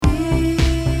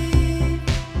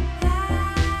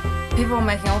people were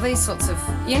making all these sorts of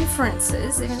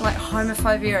inferences, even like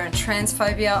homophobia and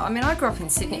transphobia. I mean, I grew up in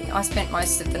Sydney. I spent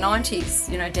most of the 90s,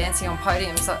 dancing on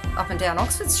podiums up and down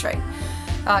Oxford Street,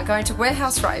 going to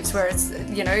warehouse raves where it's,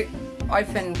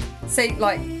 open seat,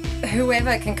 like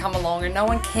whoever can come along, and no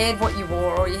one cared what you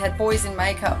wore, or you had boys in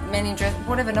makeup, men in dress,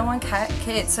 whatever, no one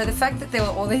cared. So the fact that there were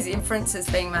all these inferences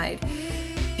being made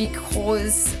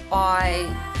because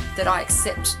I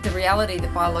accept the reality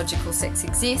that biological sex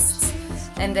exists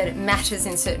and that it matters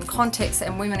in certain contexts,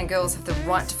 and women and girls have the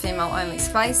right to female-only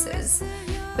spaces.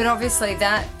 But obviously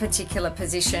that particular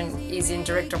position is in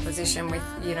direct opposition with,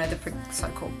 the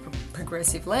so-called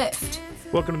progressive left.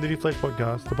 Welcome to the New Flesh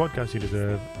Podcast, the podcast you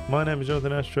deserve. My name is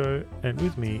Jonathan Astro, and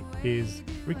with me is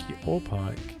Ricky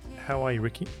Allpike. How are you,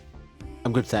 Ricky?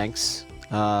 I'm good, thanks.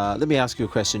 Let me ask you a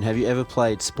question. Have you ever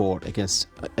played sport against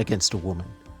a woman?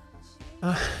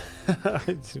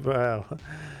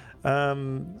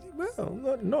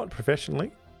 Well, not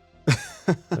professionally.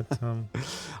 But,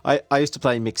 I used to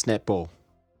play mixed netball.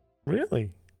 Really?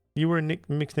 You were a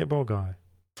mixed netball guy?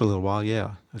 For a little while,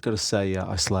 yeah. I've got to say,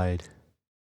 I slayed.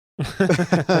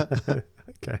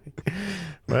 Okay.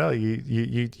 Well,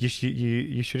 you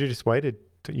should have just waited.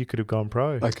 You could have gone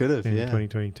pro. I could have, in yeah.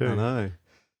 2022. I know.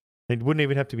 It wouldn't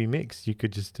even have to be mixed. You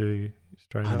could just do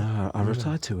straight up. I know. I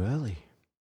retired too early.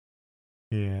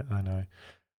 Yeah, I know.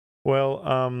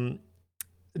 Well,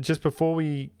 just before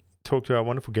we talk to our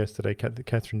wonderful guest today,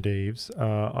 Katherine Deves,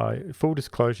 full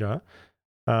disclosure,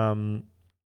 I've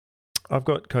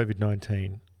got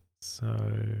COVID-19. So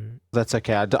that's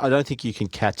okay. I don't think you can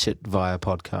catch it via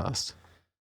podcast.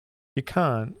 You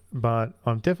can't, but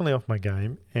I'm definitely off my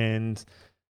game. And,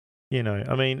 at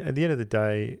the end of the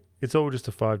day, it's all just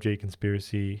a 5G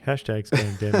conspiracy. Hashtags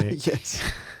pandemic. Yes.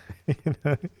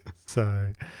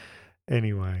 So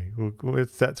anyway,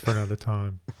 that's for another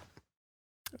time.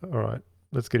 All right,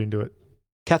 let's get into it.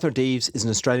 Katherine Deves is an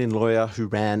Australian lawyer who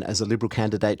ran as a Liberal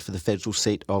candidate for the federal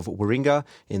seat of Warringah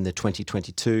in the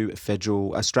 2022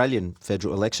 Australian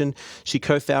federal election. She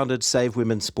co-founded Save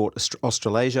Women's Sport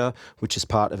Australasia, which is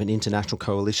part of an international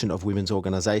coalition of women's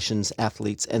organisations,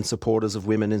 athletes and supporters of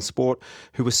women in sport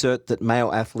who assert that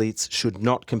male athletes should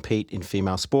not compete in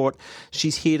female sport.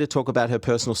 She's here to talk about her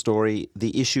personal story,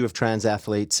 the issue of trans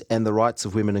athletes and the rights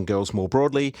of women and girls more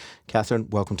broadly. Katherine,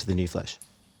 welcome to the New Flesh.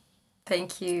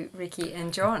 Thank you, Ricky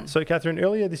and John. So, Katherine,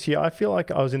 earlier this year, I feel like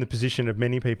I was in the position of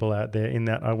many people out there in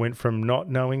that I went from not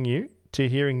knowing you to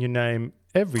hearing your name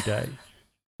every day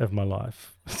of my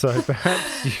life. So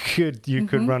perhaps you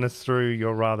could run us through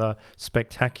your rather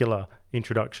spectacular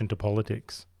introduction to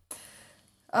politics.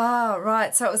 Oh,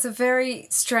 right. So it was a very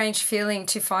strange feeling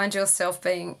to find yourself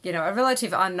being, a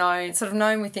relative unknown, sort of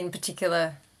known within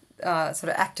particular sort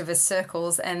of activist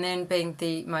circles, and then being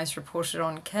the most reported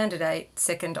on candidate,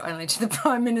 second only to the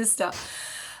Prime Minister.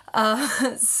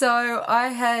 So I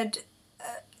had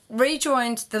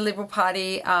rejoined the Liberal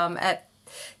Party at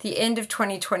the end of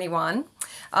 2021,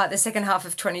 the second half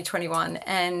of 2021,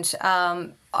 and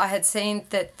I had seen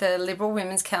that the Liberal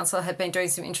Women's Council had been doing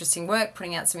some interesting work,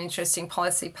 putting out some interesting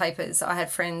policy papers. I had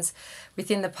friends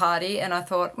within the party, and I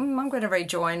thought, I'm going to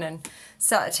rejoin and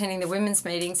start attending the women's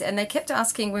meetings. And they kept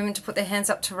asking women to put their hands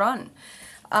up to run.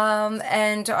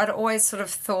 And I'd always sort of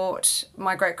thought,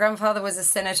 my great-grandfather was a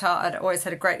senator. I'd always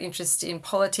had a great interest in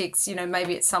politics.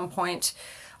 Maybe at some point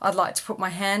I'd like to put my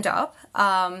hand up.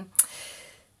 But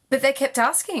they kept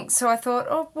asking. So I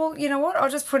thought, you know what? I'll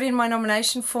just put in my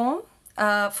nomination form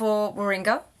for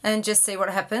Warringah and just see what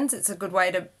happens. It's a good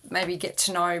way to maybe get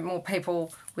to know more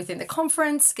people within the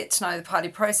conference, get to know the party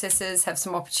processes, have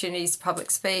some opportunities to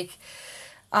public speak.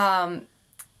 And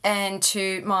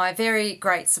to my very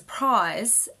great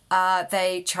surprise,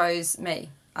 they chose me.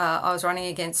 I was running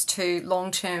against two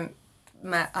long-term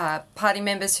party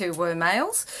members who were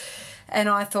males, and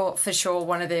I thought for sure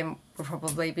one of them would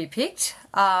probably be picked.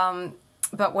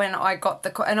 But when I got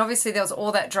and obviously there was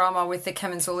all that drama with the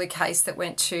Kamanzuli case that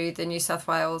went to the New South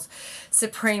Wales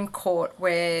Supreme Court,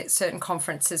 where certain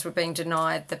conferences were being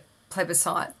denied the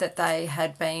plebiscite that they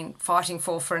had been fighting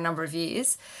for a number of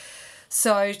years.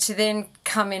 So to then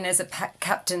come in as a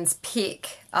captain's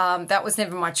pick, that was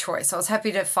never my choice. I was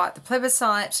happy to fight the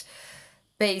plebiscite,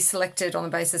 be selected on the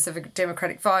basis of a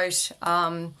democratic vote,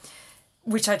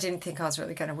 which I didn't think I was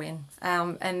really going to win.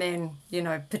 And then,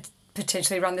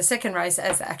 potentially run the second race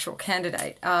as the actual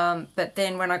candidate. But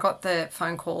then when I got the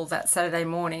phone call that Saturday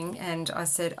morning and I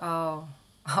said, oh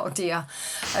dear,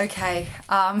 okay,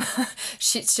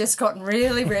 shit's just gotten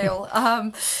really real.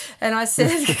 And I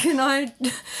said, can I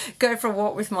go for a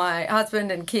walk with my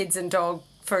husband and kids and dog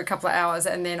for a couple of hours,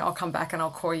 and then I'll come back and I'll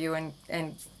call you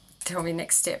and tell me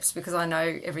next steps because I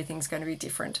know everything's going to be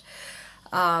different.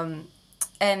 And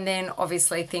then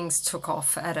obviously things took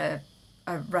off at a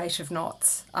rate of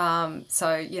knots.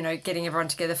 So, you know, getting everyone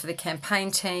together for the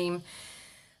campaign team,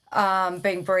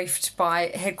 being briefed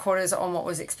by headquarters on what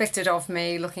was expected of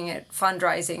me, looking at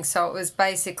fundraising. So it was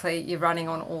basically you're running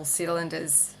on all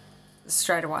cylinders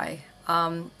straight away.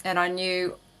 And I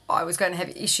knew I was going to have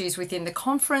issues within the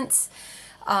conference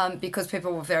because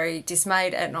people were very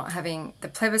dismayed at not having the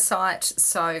plebiscite.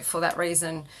 So for that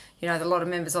reason, you know, there are a lot of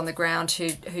members on the ground who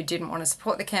didn't want to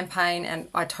support the campaign, and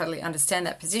I totally understand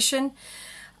that position.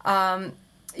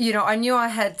 You know, I knew I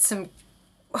had some,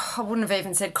 I wouldn't have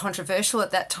even said controversial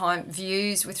at that time,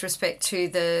 views with respect to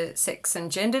the sex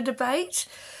and gender debate.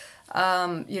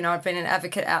 You know, I've been an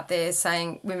advocate out there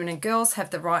saying women and girls have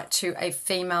the right to a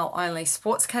female-only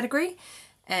sports category,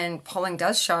 and polling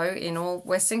does show in all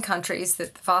Western countries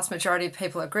that the vast majority of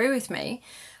people agree with me.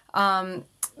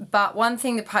 But one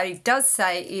thing the party does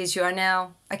say is you are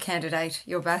now a candidate.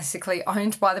 You're basically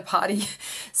owned by the party.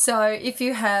 So if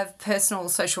you have personal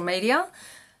social media,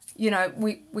 you know,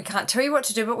 we can't tell you what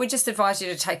to do, but we just advise you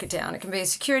to take it down. It can be a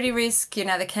security risk. You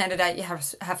know, the candidate, you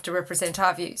have to represent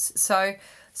our views. So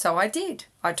I did.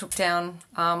 I took down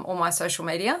all my social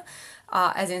media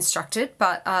as instructed,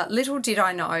 but little did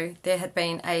I know there had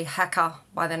been a hacker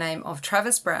by the name of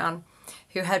Travis Brown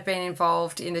who had been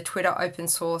involved in the Twitter open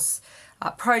source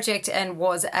project and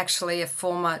was actually a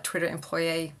former Twitter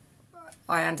employee,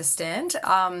 I understand.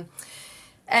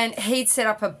 And he'd set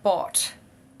up a bot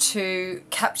to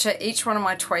capture each one of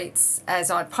my tweets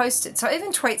as I'd posted. So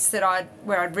even tweets that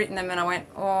where I'd written them and I went,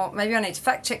 oh, maybe I need to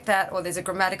fact check that, or there's a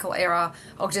grammatical error,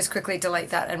 I'll just quickly delete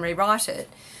that and rewrite it.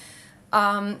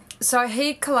 So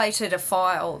he'd collated a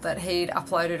file that he'd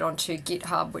uploaded onto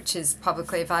GitHub, which is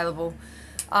publicly available.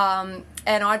 And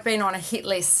I'd been on a hit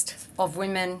list of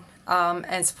women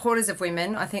and supporters of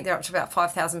women. I think they're up to about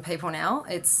 5,000 people now.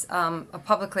 It's a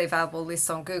publicly available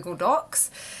list on Google Docs.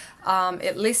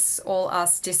 It lists all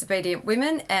us disobedient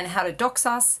women and how to dox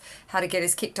us, how to get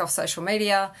us kicked off social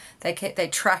media. They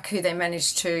track who they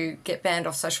manage to get banned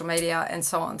off social media and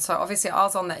so on. So obviously I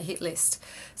was on that hit list.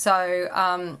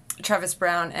 So Travis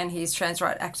Brown and his trans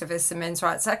rights activists and men's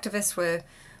rights activists were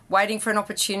waiting for an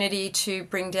opportunity to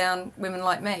bring down women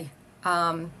like me.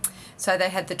 So they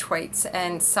had the tweets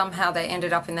and somehow they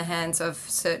ended up in the hands of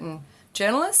certain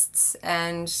journalists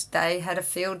and they had a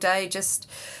field day just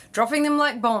dropping them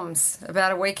like bombs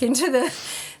about a week into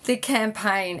the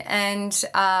campaign and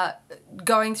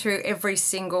going through every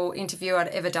single interview I'd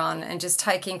ever done and just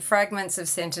taking fragments of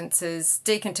sentences,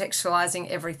 decontextualising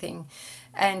everything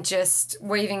and just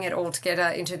weaving it all together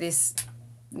into this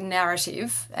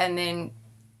narrative and then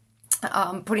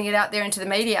putting it out there into the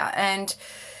media. And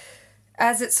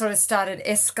as it sort of started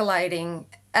escalating,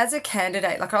 as a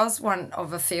candidate, like I was one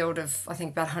of a field of, I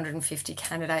think, about 150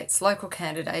 candidates, local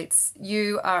candidates,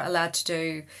 you are allowed to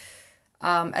do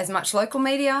as much local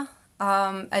media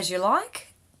as you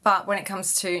like. But when it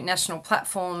comes to national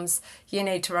platforms, you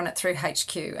need to run it through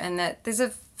HQ. And that there's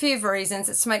a few reasons.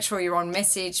 It's to make sure you're on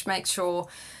message, make sure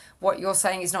what you're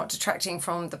saying is not detracting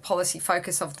from the policy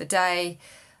focus of the day.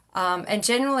 And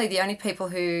generally the only people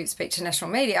who speak to national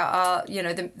media are, you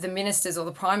know, the ministers or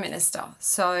the Prime Minister.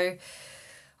 So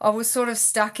I was sort of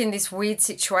stuck in this weird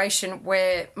situation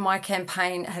where my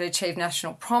campaign had achieved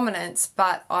national prominence,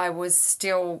 but I was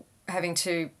still having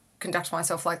to conduct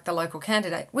myself like the local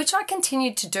candidate, which I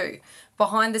continued to do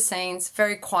behind the scenes,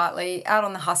 very quietly, out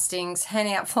on the hustings,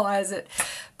 handing out flyers at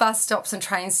bus stops and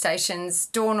train stations,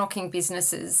 door-knocking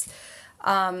businesses.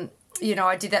 You know,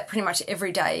 I did that pretty much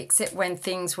every day, except when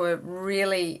things were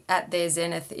really at their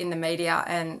zenith in the media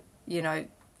and, you know,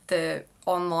 the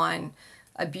online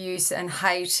abuse and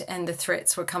hate and the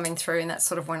threats were coming through, and that's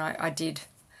sort of when I did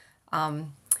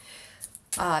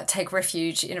take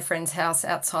refuge in a friend's house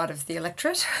outside of the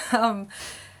electorate,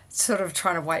 sort of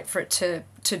trying to wait for it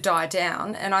to die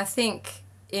down. And I think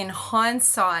in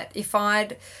hindsight, if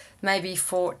I'd maybe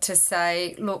fought to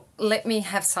say, look, let me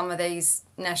have some of these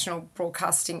national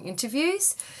broadcasting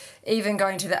interviews, even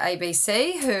going to the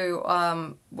ABC who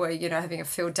were, you know, having a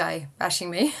field day bashing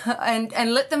me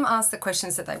and let them ask the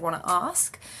questions that they want to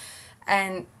ask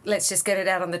and let's just get it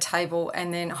out on the table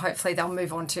and then hopefully they'll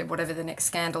move on to whatever the next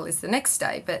scandal is the next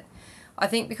day. But I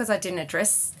think because I didn't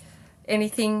address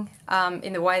anything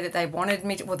in the way that they wanted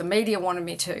me to, well, the media wanted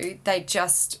me to, they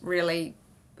just really,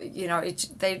 you know,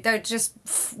 they just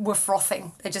were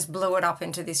frothing. They just blew it up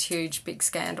into this huge, big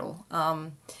scandal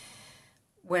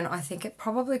when I think it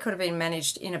probably could have been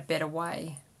managed in a better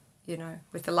way, you know,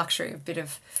 with the luxury of a bit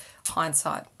of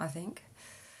hindsight, I think.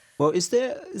 Well, is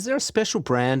there a special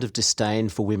brand of disdain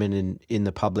for women in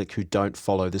the public who don't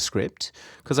follow the script?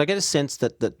 Because I get a sense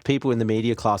that people in the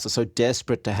media class are so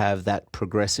desperate to have that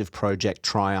progressive project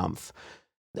triumph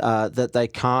that they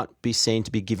can't be seen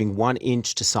to be giving 1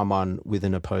 inch to someone with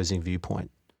an opposing viewpoint.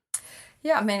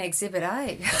 Yeah, I mean, Exhibit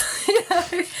A.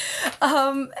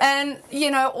 And,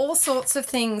 all sorts of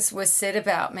things were said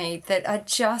about me that are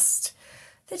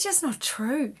they're just not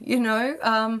true,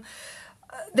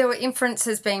 There were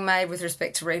inferences being made with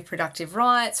respect to reproductive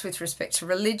rights, with respect to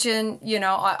religion.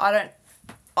 I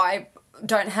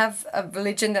don't have a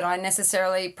religion that I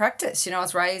necessarily practice. I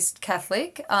was raised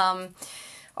Catholic. I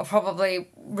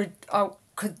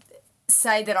could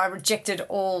say that I rejected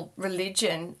all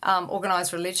religion,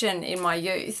 organised religion in my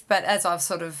youth. But as I've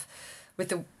sort of,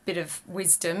 with a bit of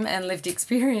wisdom and lived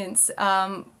experience,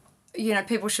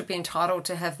 people should be entitled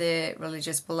to have their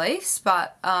religious beliefs.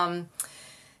 But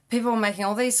people are making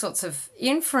all these sorts of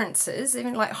inferences,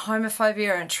 even like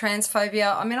homophobia and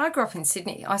transphobia. I mean, I grew up in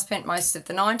Sydney. I spent most of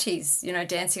the 90s,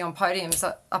 dancing on podiums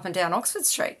up and down Oxford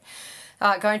Street,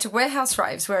 going to warehouse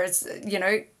raves where it's,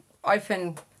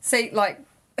 open seat, like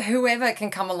whoever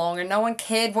can come along, and no one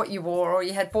cared what you wore, or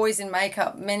you had boys in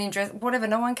makeup, men in dress, whatever,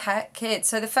 no one cared.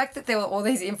 So the fact that there were all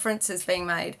these inferences being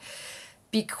made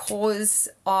because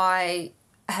I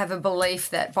have a belief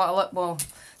that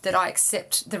that I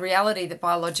accept the reality that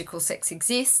biological sex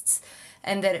exists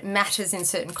and that it matters in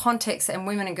certain contexts, and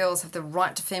women and girls have the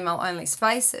right to female-only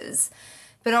spaces.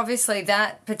 But obviously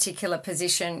that particular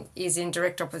position is in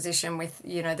direct opposition with,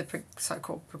 the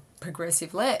so-called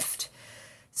progressive left.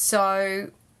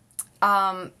 So,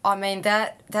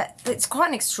 that it's quite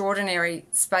an extraordinary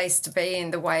space to be in,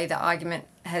 the way the argument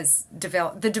has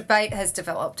developed, the debate has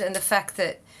developed, and the fact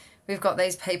that we've got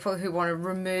these people who want to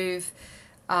remove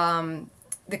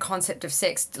the concept of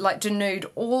sex, like denude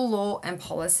all law and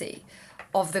policy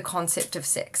of the concept of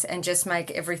sex and just make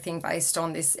everything based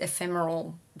on this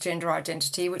ephemeral gender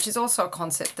identity, which is also a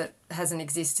concept that hasn't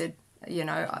existed,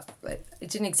 it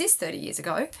didn't exist 30 years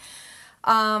ago.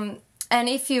 And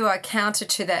if you are counter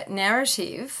to that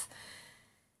narrative,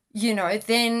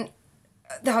 then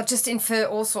they'll just infer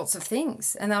all sorts of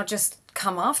things and they'll just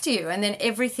come after you. And then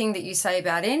everything that you say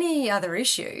about any other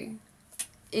issue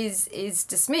is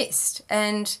dismissed.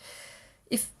 And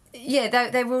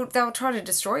they'll try to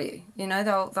destroy you.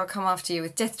 They'll come after you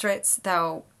with death threats.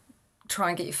 They'll try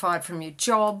and get you fired from your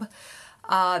job.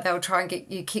 They'll try and get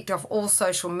you kicked off all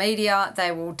social media.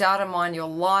 They will data mine your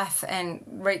life and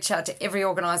reach out to every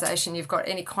organisation you've got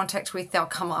any contact with. They'll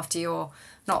come after your,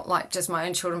 not like just my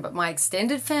own children, but my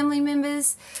extended family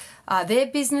members, their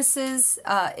businesses.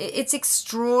 It's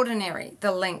extraordinary,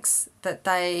 the lengths that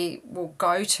they will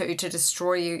go to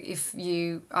destroy you if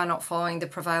you are not following the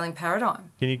prevailing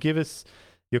paradigm. Can you give us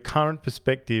your current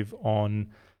perspective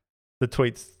on the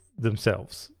tweets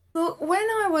themselves? Look, when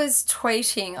I was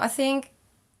tweeting, I think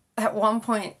at one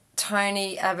point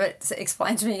Tony Abbott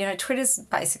explained to me, Twitter's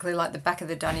basically like the back of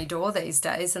the dunny door these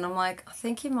days. And I'm like, I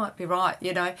think you might be right,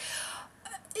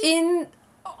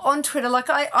 on Twitter,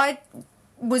 like I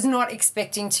was not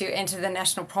expecting to enter the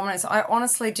national prominence. I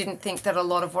honestly didn't think that a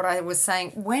lot of what I was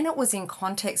saying, when it was in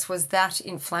context, was that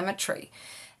inflammatory.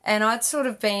 And I'd sort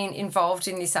of been involved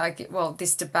in this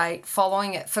debate,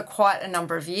 following it for quite a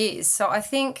number of years. So I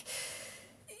think,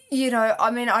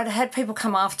 I'd had people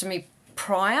come after me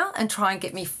prior and try and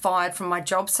get me fired from my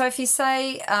job. So if you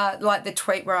say, like the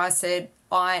tweet where I said,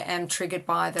 I am triggered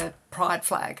by the pride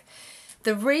flag,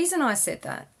 the reason I said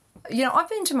that, I've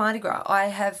been to Mardi Gras. I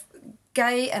have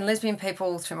gay and lesbian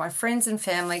people through my friends and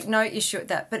family, no issue at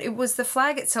that. But it was the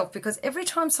flag itself, because every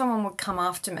time someone would come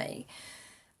after me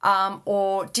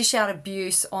or dish out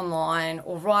abuse online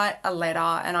or write a letter,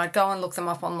 and I'd go and look them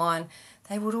up online,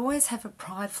 they would always have a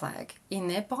pride flag in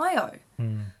their bio,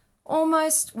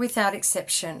 almost without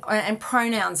exception, and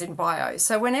pronouns in bio.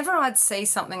 So whenever I'd see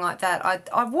something like that, I'd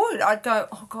go,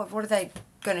 oh God, what are they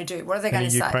going to do? What are they going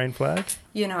to say? Ukraine flag?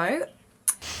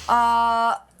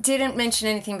 Didn't mention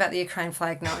anything about the Ukraine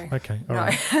flag, no. Okay, all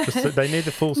right. They need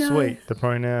the full suite, the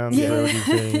pronouns,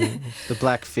 the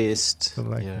black fist. The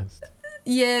black fist.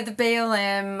 Yeah, the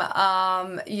BLM,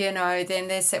 then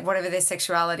whatever their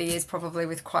sexuality is, probably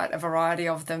with quite a variety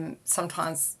of them.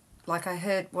 Sometimes, like I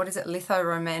heard, what is it,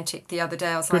 litho-romantic the other day.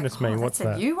 I was Goodness like, me, what's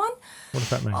that's that? A new one? What does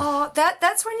that mean? Oh,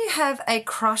 that's when you have a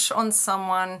crush on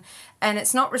someone and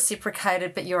it's not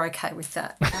reciprocated, but you're okay with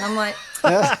that. And I'm like,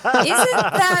 isn't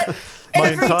that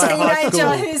every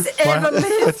teenager who's ever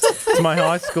lived? It's my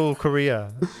high school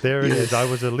career. There it is. I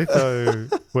was a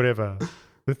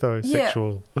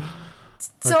lithosexual.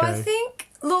 So I think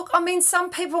Look, I mean, some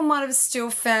people might have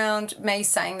still found me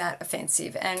saying that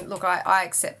offensive, and look, I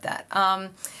accept that.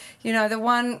 The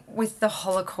one with the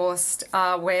Holocaust,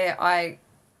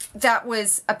 that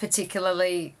was a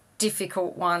particularly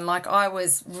difficult one. Like, I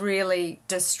was really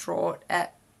distraught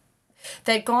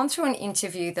they'd gone through an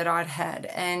interview that I'd had,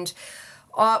 and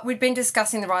we'd been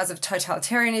discussing the rise of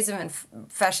totalitarianism and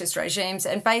fascist regimes,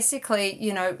 and basically,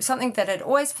 something that had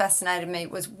always fascinated me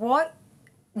was what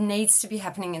needs to be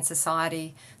happening in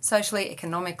society, socially,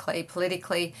 economically,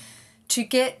 politically, to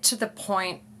get to the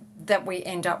point that we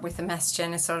end up with a mass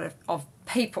genocide of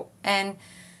people. And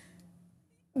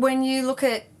when you look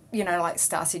at, like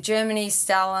Stasi Germany,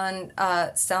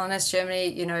 Stalinist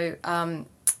Germany,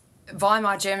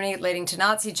 Weimar Germany leading to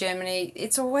Nazi Germany,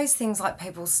 it's always things like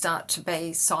people start to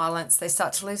be silenced. They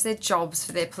start to lose their jobs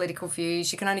for their political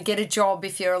views. You can only get a job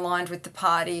if you're aligned with the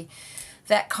party,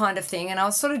 that kind of thing. And I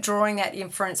was sort of drawing that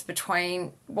inference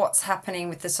between what's happening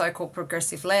with the so-called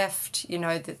progressive left,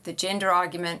 the gender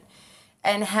argument,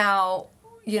 and how,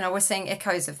 we're seeing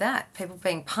echoes of that, people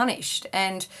being punished.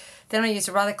 And then I used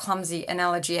a rather clumsy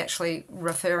analogy actually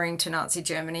referring to Nazi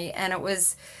Germany, and it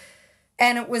was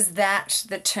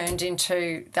that turned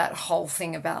into that whole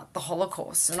thing about the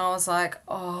Holocaust. And I was like,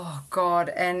 oh, God.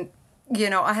 And,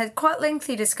 I had quite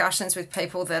lengthy discussions with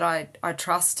people that I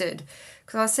trusted,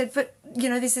 because I said, but,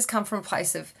 this has come from a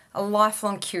place of a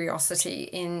lifelong curiosity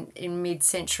in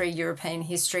mid-century European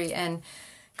history, and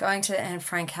going to the Anne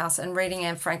Frank house and reading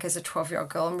Anne Frank as a 12-year-old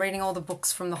girl and reading all the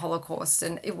books from the Holocaust.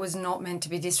 And it was not meant to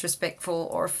be disrespectful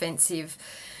or offensive.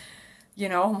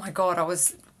 Oh, my God, I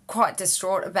was quite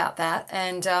distraught about that.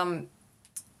 And,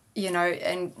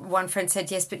 and one friend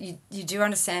said, yes, but you do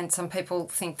understand some people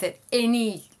think that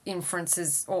any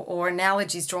inferences or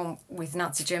analogies drawn with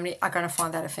Nazi Germany are going to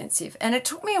find that offensive. And it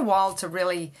took me a while to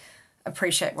really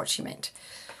appreciate what she meant.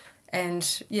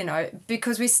 And,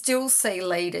 because we still see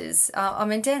leaders,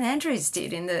 Dan Andrews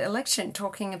did in the election,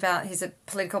 talking about his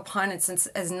political opponents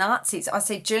as Nazis. I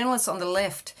see journalists on the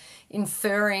left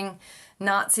inferring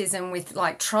Nazism with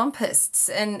like Trumpists,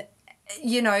 and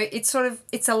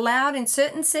it's allowed in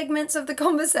certain segments of the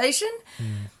conversation,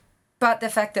 but the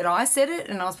fact that I said it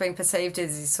and I was being perceived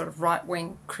as this sort of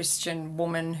right-wing Christian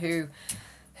woman who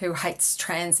hates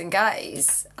trans and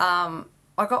gays, I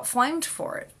got flamed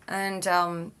for it.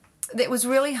 And it was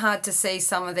really hard to see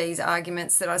some of these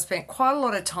arguments that I spent quite a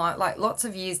lot of time, like lots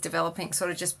of years developing,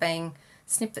 sort of just being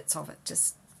snippets of it,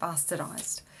 just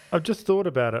bastardized. I've just thought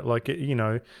about it, like,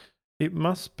 it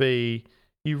must be,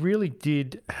 you really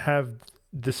did have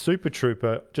the Super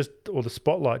Trooper or the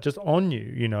spotlight just on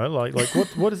you, like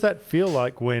what does that feel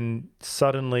like when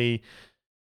suddenly,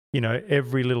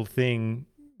 every little thing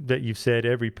that you've said,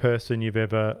 every person you've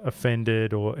ever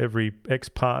offended, or every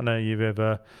ex-partner you've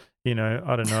ever, I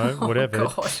don't know, whatever,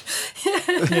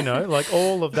 like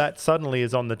all of that suddenly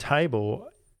is on the table,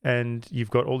 and you've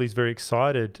got all these very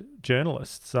excited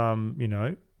journalists,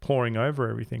 pouring over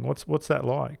everything. What's that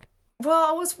like? Well,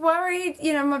 I was worried,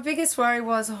 my biggest worry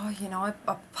was, I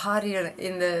partied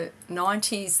in the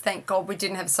 90s. Thank God we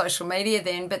didn't have social media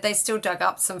then, but they still dug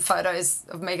up some photos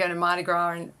of me going to Mardi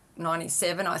Gras in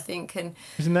 97, I think. And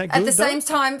isn't that good? At the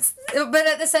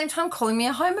same time calling me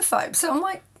a homophobe. So I'm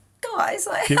like, guys,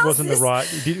 like, it wasn't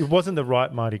the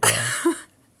right Mardi Gras.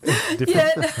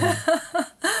 Yeah.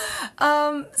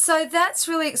 So that's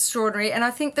really extraordinary. And I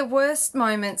think the worst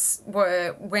moments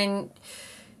were when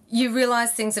you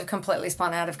realise things have completely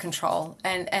spun out of control,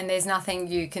 and there's nothing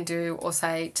you can do or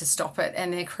say to stop it,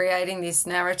 and they're creating this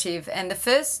narrative. And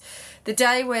the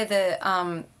day where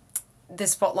the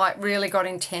spotlight really got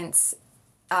intense,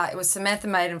 it was Samantha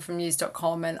Maiden from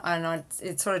news.com, and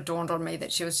it sort of dawned on me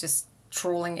that she was just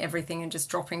trawling everything and just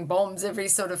dropping bombs every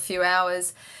sort of few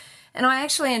hours. And I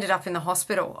actually ended up in the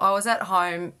hospital. I was at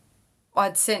home.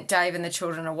 I'd sent Dave and the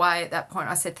children away at that point.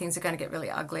 I said, things are going to get really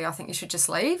ugly. I think you should just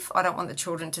leave. I don't want the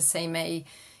children to see me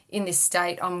in this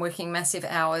state. I'm working massive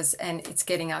hours and it's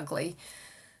getting ugly.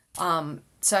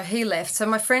 So he left. So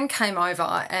my friend came over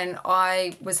and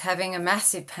I was having a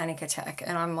massive panic attack.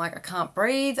 And I'm like, I can't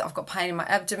breathe. I've got pain in my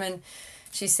abdomen.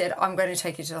 She said, I'm going to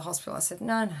take you to the hospital. I said,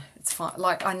 no, it's fine.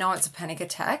 Like, I know it's a panic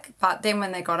attack. But then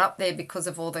when they got up there, because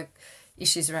of all the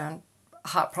issues around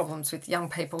heart problems with young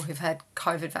people who've had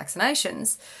COVID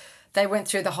vaccinations, they went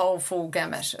through the whole full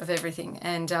gamut of everything.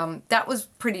 And that was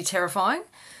pretty terrifying,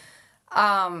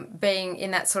 being in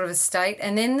that sort of a state.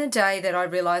 And then the day that I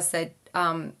realised they'd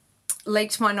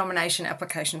leaked my nomination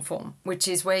application form, which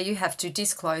is where you have to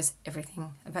disclose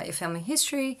everything about your family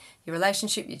history, your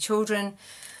relationship, your children.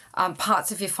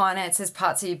 parts of your finances,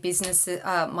 parts of your business,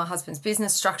 my husband's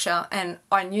business structure. And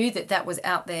I knew that that was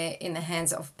out there in the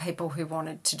hands of people who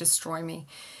wanted to destroy me.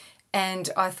 And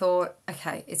I thought,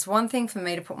 okay, it's one thing for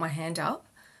me to put my hand up,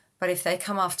 but if they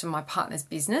come after my partner's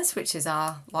business, which is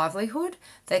our livelihood,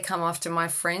 they come after my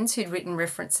friends who'd written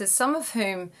references, some of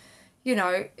whom, you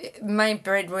know, main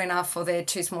breadwinner for their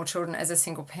 2 small children as a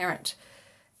single parent,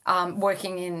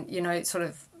 working in, you know, sort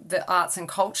of the arts and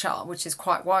culture, which is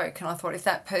quite woke. And I thought, if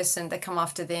that person, they come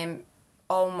after them,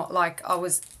 I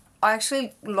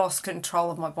actually lost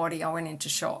control of my body. I went into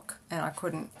shock and I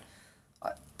couldn't,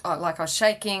 I was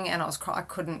shaking and I was crying. I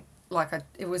couldn't,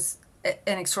 it was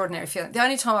an extraordinary feeling. The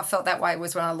only time I felt that way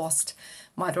was when I lost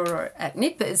my daughter at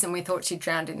Nippers and we thought she'd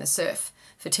drowned in the surf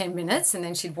for 10 minutes and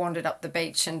then she'd wandered up the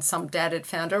beach and some dad had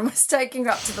found her and was taking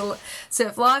her up to the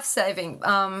surf life-saving.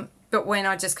 But when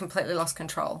I just completely lost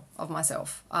control of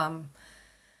myself,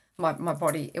 my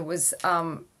body, it was,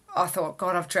 I thought,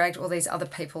 God, I've dragged all these other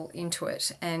people into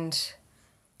it. And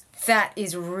that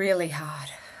is really hard.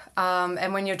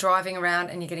 And when you're driving around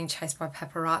and you're getting chased by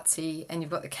paparazzi and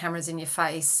you've got the cameras in your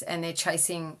face and they're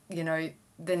chasing, you know,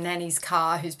 the nanny's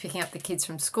car who's picking up the kids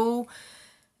from school.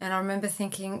 And I remember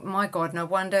thinking, my God, no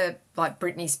wonder like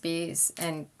Britney Spears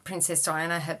and Princess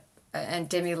Diana and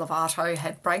Demi Lovato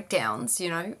had breakdowns, you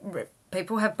know.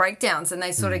 People have breakdowns and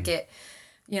they sort of get,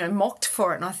 you know, mocked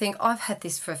for it. And I think, I've had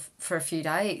this for a few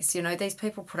days. You know, these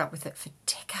people put up with it for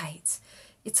decades.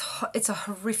 It's a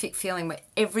horrific feeling where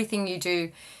everything you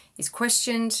do is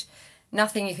questioned,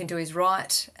 nothing you can do is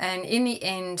right. And in the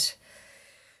end,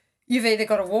 you've either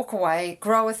got to walk away,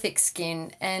 grow a thick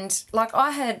skin. And like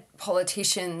I had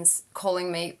politicians calling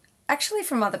me, actually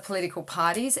from other political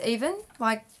parties even,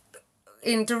 like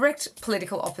in direct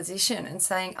political opposition and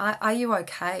saying, are you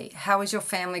okay? How is your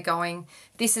family going?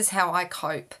 This is how I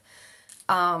cope.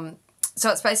 So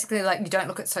it's basically like you don't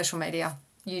look at social media.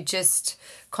 You just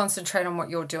concentrate on what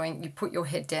you're doing. You put your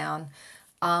head down.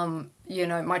 You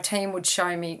know, my team would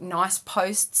show me nice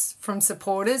posts from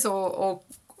supporters or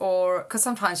because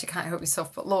sometimes you can't help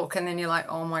yourself but look, and then you're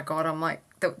like, oh my God, I'm like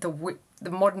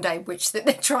the modern day witch that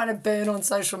they're trying to burn on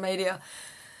social media.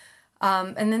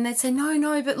 And then they'd say,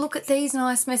 no, but look at these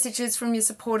nice messages from your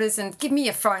supporters and give me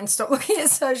your phone, stop looking at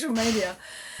social media.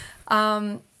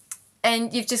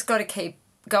 And you've just got to keep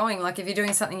going. Like if you're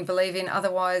doing something you believe in,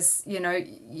 otherwise, you know,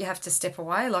 you have to step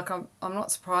away. Like I'm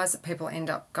not surprised that people end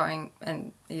up going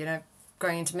and, you know,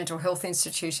 going into mental health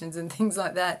institutions and things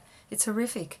like that. It's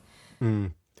horrific.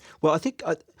 Mm. Well, I think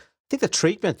the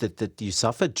treatment that you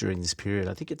suffered during this period,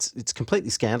 I think it's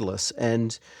completely scandalous,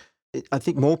 and I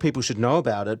think more people should know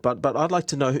about it. But I'd like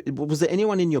to know, was there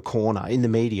anyone in your corner in the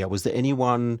media? Was there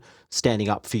anyone standing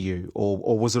up for you,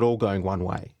 or was it all going one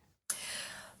way?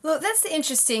 Look, that's the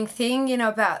interesting thing, you know,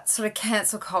 about sort of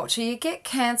cancel culture. You get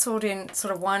cancelled in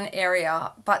sort of one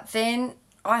area, but then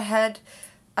I had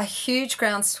a huge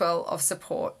groundswell of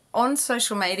support on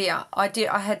social media. I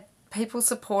had people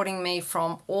supporting me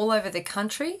from all over the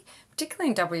country,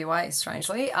 particularly in WA,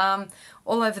 strangely,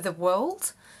 all over the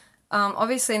world.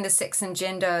 Obviously, in the sex and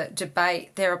gender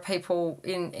debate, there are people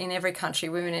in every country,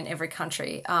 women in every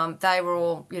country. They were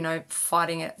all, you know,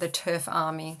 fighting it, the TERF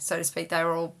army, so to speak. They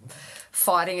were all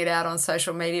fighting it out on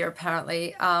social media,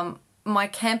 apparently. My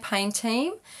campaign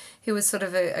team, who was sort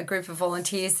of a group of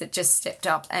volunteers that just stepped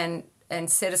up and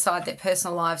set aside their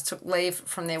personal lives, took leave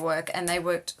from their work, and they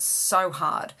worked so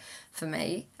hard for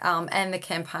me and the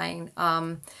campaign.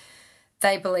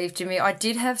 They believed in me. I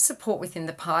did have support within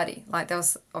the party. Like there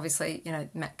was obviously, you know,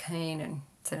 Matt Keane and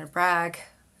Senator Bragg,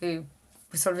 who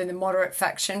were sort of in the moderate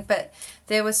faction, but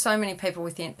there were so many people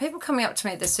within. People coming up to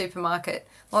me at the supermarket,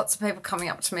 lots of people coming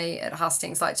up to me at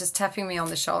Hustings, like just tapping me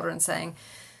on the shoulder and saying,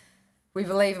 we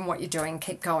believe in what you're doing,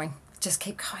 keep going, just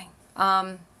keep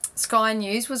going. Sky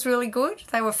News was really good.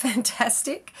 They were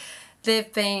fantastic.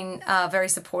 They've been very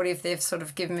supportive. They've sort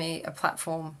of given me a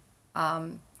platform.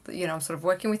 You know, I'm sort of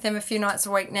working with them a few nights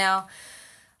a week now.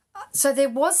 So there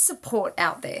was support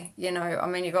out there, you know. I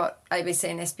mean, you got ABC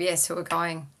and SBS who are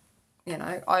going, you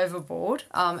know, overboard,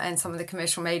 and some of the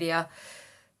commercial media.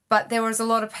 But there was a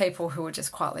lot of people who were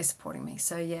just quietly supporting me.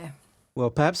 So, yeah. Well,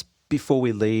 perhaps before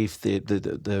we leave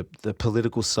the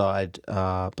political side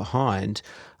behind,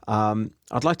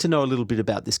 I'd like to know a little bit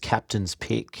about this captain's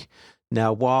pick.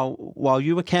 Now, while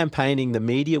you were campaigning, the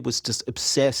media was just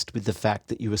obsessed with the fact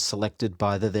that you were selected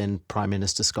by the then Prime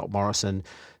Minister Scott Morrison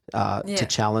to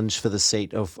challenge for the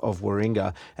seat of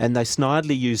Warringah. And they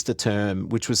snidely used the term,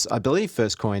 which was, I believe,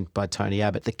 first coined by Tony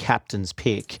Abbott, the captain's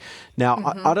pick.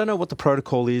 Now, I don't know what the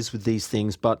protocol is with these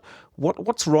things, but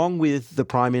what's wrong with the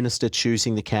Prime Minister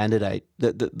choosing the candidate?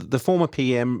 The former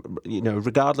PM,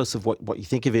 regardless of what you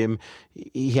think of him,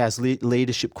 he has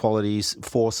leadership qualities,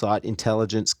 foresight,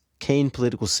 intelligence, keen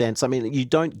political sense. I mean, you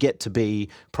don't get to be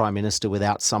Prime Minister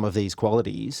without some of these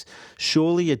qualities.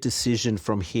 Surely a decision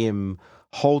from him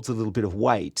holds a little bit of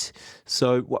weight.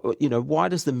 So, why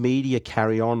does the media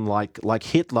carry on like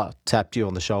Hitler tapped you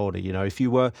on the shoulder? If you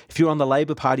were on the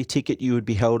Labor Party ticket, you would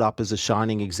be held up as a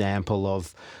shining example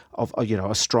of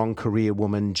a strong career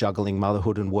woman juggling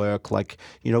motherhood and work.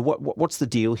 What's the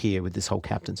deal here with this whole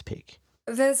captain's pick?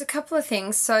 There's a couple of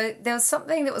things. So there was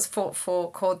something that was fought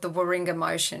for called the Warringah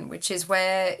motion, which is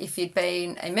where if you'd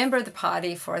been a member of the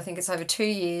party for, I think it's over 2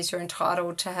 years, you're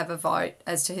entitled to have a vote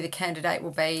as to who the candidate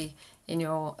will be in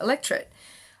your electorate.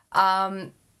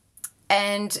 And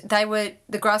the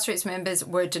grassroots members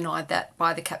were denied that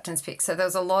by the captain's pick. So there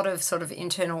was a lot of sort of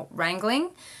internal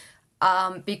wrangling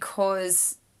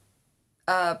because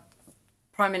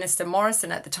Prime Minister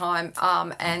Morrison at the time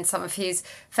and some of his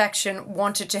faction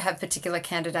wanted to have particular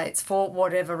candidates for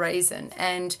whatever reason.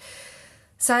 And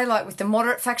say like with the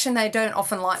moderate faction, they don't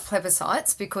often like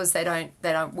plebiscites because they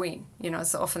don't win.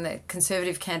 It's often the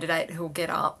Conservative candidate who'll get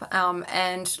up.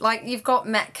 And like you've got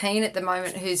Matt Keane at the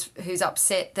moment who's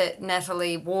upset that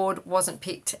Natalie Ward wasn't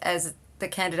picked as the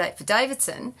candidate for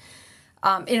Davidson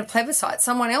in a plebiscite.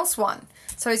 Someone else won.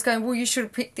 So he's going, well, you should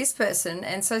have picked this person.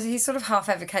 And so he's sort of half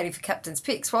advocating for captain's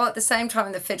picks, while at the same time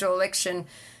in the federal election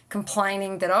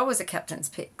complaining that I was a captain's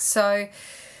pick. So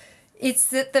it's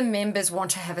that the members want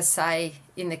to have a say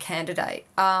in the candidate.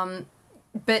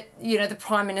 But, the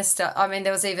Prime Minister,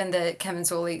 there was even the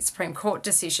Kamanzuli Supreme Court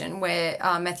decision where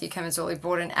Matthew Kamanzuli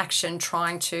brought an action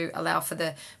trying to allow for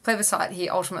the plebiscite. He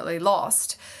ultimately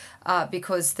lost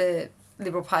because the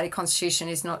Liberal Party constitution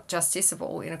is not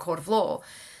justiciable in a court of law.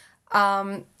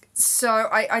 So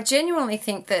I genuinely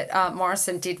think that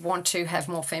Morrison did want to have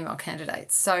more female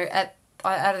candidates. So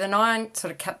out of the 9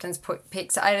 sort of captains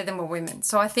picks, 8 of them were women.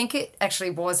 So I think it actually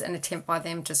was an attempt by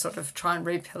them to sort of try and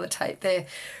rehabilitate their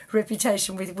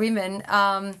reputation with women.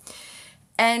 And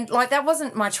that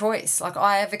wasn't my choice.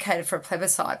 I advocated for a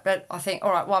plebiscite, but I think,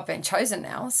 all right, well, I've been chosen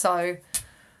now. So,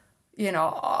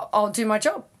 I'll do my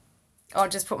job. I'll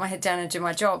just put my head down and do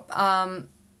my job.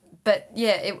 But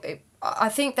yeah, I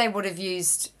think they would have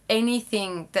used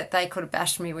anything that they could have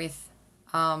bashed me with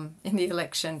in the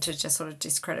election to just sort of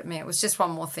discredit me. It was just one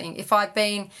more thing. If I'd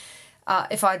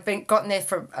gotten there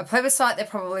for a plebiscite, they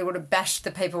probably would have bashed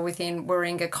the people within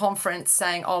Warringah Conference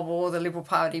saying, oh, well, all the Liberal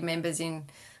Party members in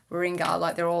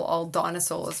Warringah, they're all old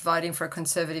dinosaurs voting for a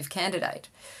Conservative candidate.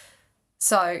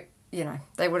 So,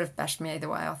 they would have bashed me either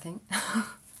way, I think.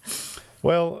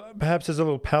 Well, perhaps as a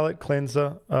little palate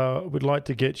cleanser, we'd like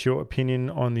to get your opinion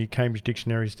on the Cambridge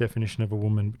Dictionary's definition of a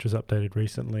woman, which was updated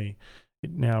recently. It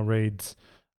now reads,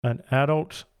 an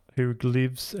adult who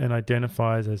lives and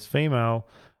identifies as female,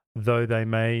 though they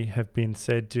may have been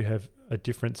said to have a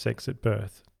different sex at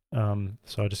birth.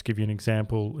 So I'll just give you an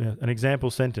example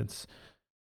sentence.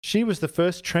 She was the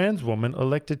first trans woman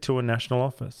elected to a national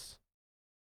office.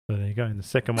 So there you go. And the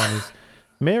second one is,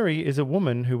 Mary is a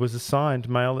woman who was assigned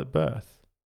male at birth.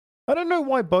 I don't know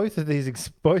why both of the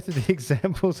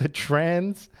examples are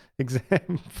trans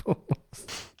examples.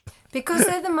 Because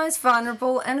they're the most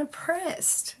vulnerable and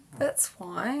oppressed. That's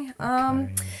why.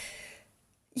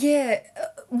 Okay.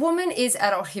 Woman is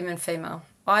adult human female.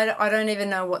 I don't even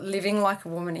know what living like a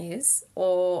woman is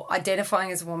or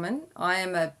identifying as a woman. I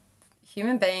am a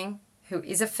human being who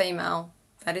is a female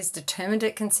that is determined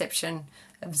at conception,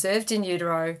 observed in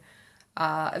utero,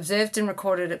 observed and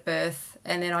recorded at birth,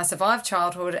 and then I survived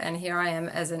childhood, and here I am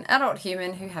as an adult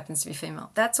human who happens to be female.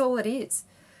 That's all it is.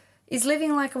 Is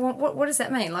living like a woman, what does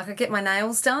that mean? I get my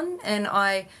nails done and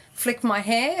I flick my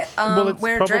hair,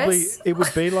 wear a dress? It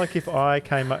would be like if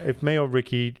me or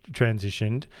Ricky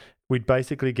transitioned, we'd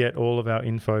basically get all of our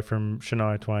info from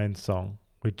Shania Twain's song.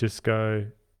 We'd just go,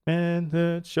 and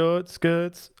the short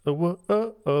skirts, and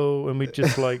we'd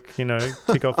just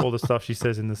tick off all the stuff she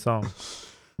says in the song.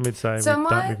 We'd say,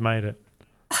 we've made it.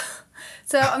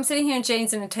 So I'm sitting here in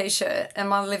jeans and a T-shirt.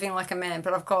 Am I living like a man?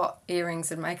 But I've got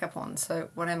earrings and makeup on. So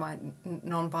what am I,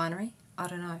 non-binary? I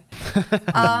don't know.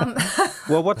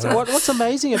 Well, what's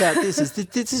amazing about this is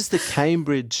that this is the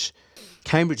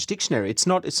Cambridge Dictionary. It's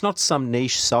not some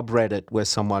niche subreddit where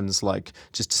someone's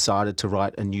just decided to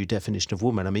write a new definition of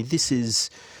woman. I mean, this is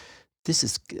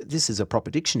a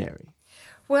proper dictionary.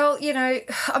 Well,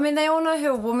 they all know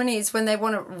who a woman is when they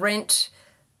want to rent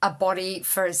a body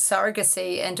for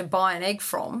surrogacy and to buy an egg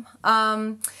from.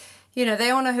 They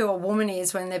all know who a woman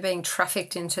is when they're being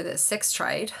trafficked into the sex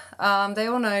trade. They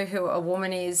all know who a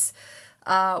woman is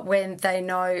when they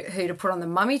know who to put on the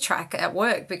mummy track at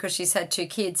work because she's had 2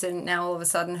 kids and now all of a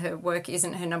sudden her work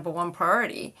isn't her number one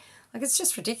priority. Like, it's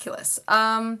just ridiculous.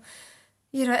 And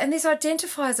this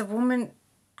identifies a woman.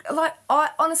 Like,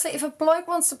 I honestly, if a bloke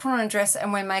wants to put on a dress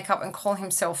and wear makeup and call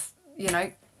himself,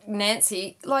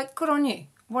 Nancy, like, good on you.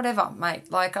 Whatever,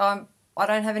 mate. Like, I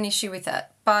don't have an issue with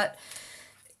that. But,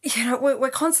 we're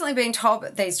constantly being told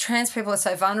that these trans people are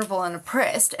so vulnerable and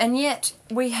oppressed, and yet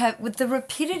we have, with the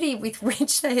rapidity with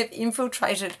which they have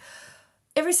infiltrated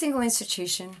every single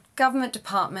institution, government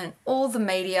department, all the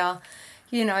media.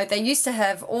 They used to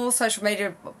have all social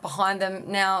media behind them.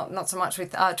 Now, not so much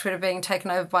with Twitter being taken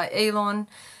over by Elon.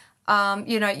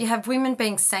 You have women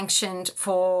being sanctioned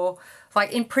for,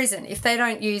 like, in prison, if they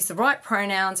don't use the right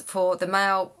pronouns for the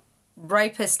male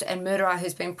rapist and murderer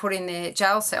who's been put in their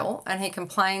jail cell and he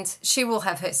complains, she will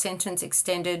have her sentence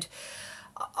extended.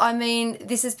 I mean,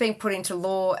 this is being put into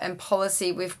law and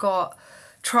policy. We've got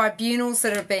tribunals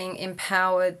that are being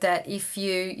empowered that if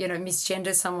you,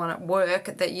 misgender someone at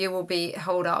work, that you will be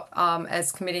held up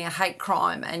as committing a hate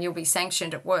crime and you'll be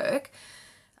sanctioned at work,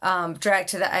 dragged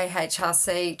to the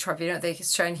AHRC tribunal, the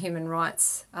Australian Human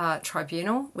Rights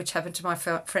Tribunal, which happened to my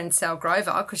friend Sal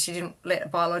Grover because she didn't let a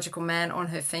biological man on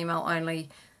her female-only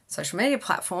social media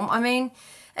platform. I mean,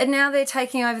 and now they're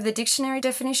taking over the dictionary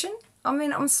definition. I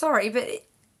mean, I'm sorry, but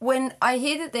when I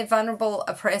hear that they're vulnerable,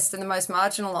 oppressed and the most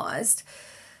marginalised,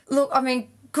 look, I mean,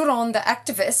 good on the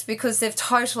activists because they've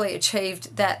totally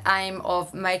achieved that aim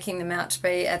of making them out to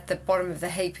be at the bottom of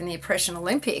the heap in the oppression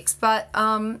Olympics. But,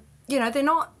 they're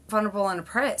not vulnerable and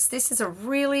oppressed. This is a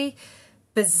really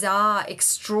bizarre,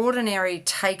 extraordinary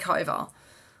takeover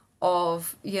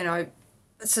of,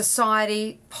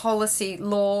 society, policy,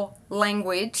 law,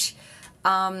 language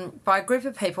by a group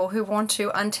of people who want to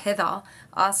untether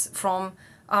us from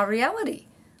our reality.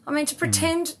 I mean, to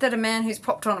pretend that a man who's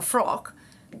popped on a frock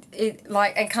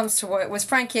and comes to work, was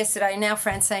Frank yesterday, now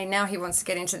Francine, now he wants to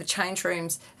get into the change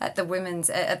rooms at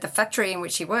the factory in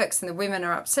which he works and the women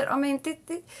are upset. I mean,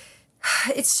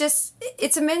 it's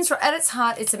at its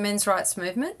heart, it's a men's rights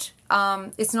movement.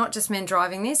 It's not just men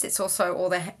driving this, it's also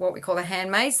all what we call the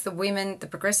handmaids, the women, the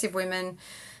progressive women,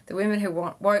 the women who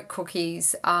want woke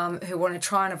cookies, who want to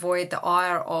try and avoid the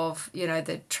ire of,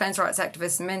 the trans rights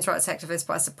activists and men's rights activists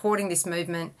by supporting this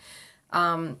movement.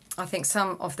 I think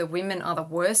some of the women are the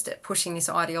worst at pushing this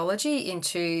ideology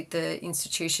into the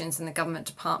institutions and the government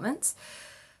departments.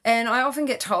 And I often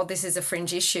get told this is a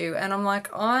fringe issue, and I'm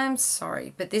like, I'm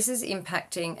sorry, but this is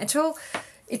impacting, until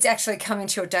it's actually come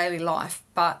into your daily life,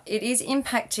 but it is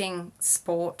impacting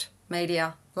sport,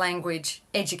 media, language,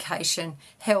 education,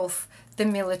 health, the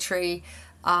military.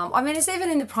 It's even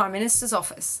in the Prime Minister's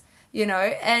office,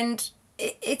 and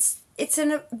it's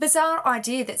a bizarre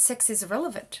idea that sex is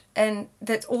irrelevant and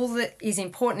that all that is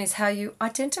important is how you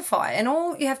identify. And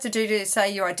all you have to do to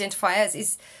say you identify as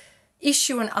is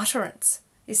issue an utterance.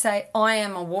 You say, I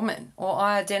am a woman, or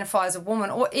I identify as a woman,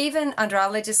 or even under our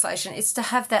legislation, it's to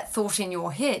have that thought in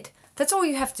your head. That's all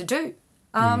you have to do.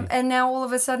 And now all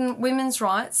of a sudden, women's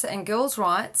rights and girls'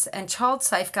 rights and child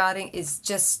safeguarding is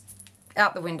just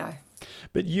out the window.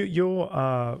 But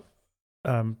your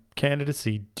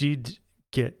candidacy did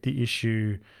get the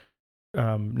issue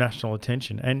national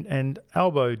attention, and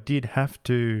Albo did have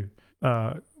to,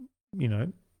 have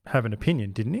an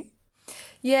opinion, didn't he?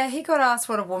 Yeah, he got asked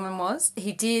what a woman was.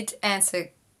 He did answer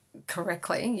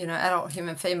correctly, adult,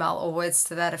 human, female, or words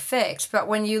to that effect. But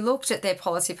when you looked at their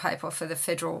policy paper for the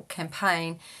federal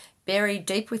campaign, buried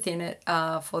deep within it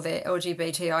for their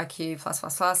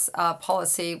LGBTIQ+++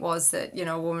 policy was that,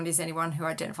 a woman is anyone who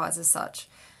identifies as such.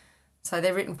 So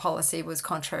their written policy was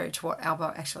contrary to what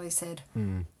Albo actually said.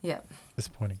 Yeah.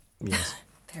 Disappointing. Yes.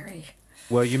 Very.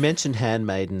 Well, you mentioned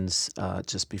handmaidens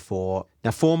just before.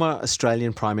 Now, former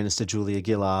Australian Prime Minister Julia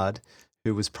Gillard,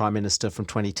 who was Prime Minister from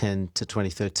 2010 to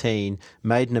 2013,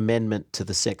 made an amendment to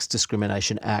the Sex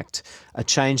Discrimination Act, a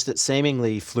change that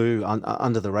seemingly flew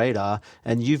under the radar.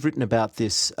 And you've written about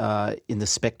this in The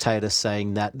Spectator,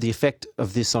 saying that the effect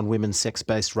of this on women's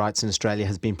sex-based rights in Australia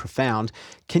has been profound.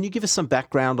 Can you give us some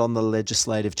background on the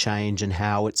legislative change and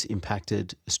how it's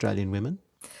impacted Australian women?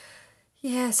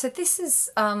 Yeah, so this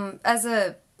is, as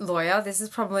a lawyer, this is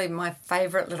probably my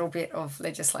favourite little bit of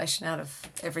legislation out of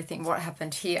everything, what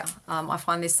happened here. I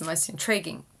find this the most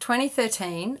intriguing.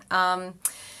 2013,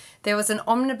 there was an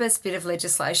omnibus bit of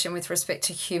legislation with respect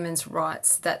to humans'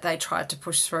 rights that they tried to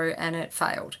push through and it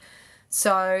failed.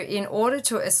 So in order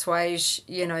to assuage,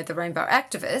 the rainbow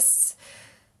activists,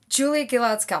 Julia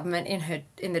Gillard's government,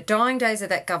 in the dying days of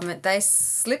that government, they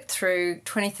slipped through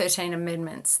 2013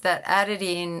 amendments that added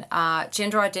in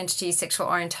gender identity, sexual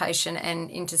orientation, and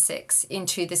intersex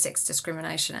into the Sex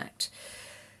Discrimination Act.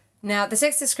 Now, the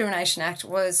Sex Discrimination Act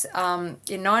was in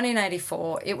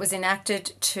 1984. It was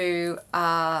enacted to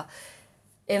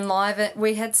enliven.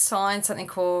 We had signed something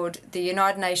called the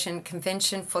United Nations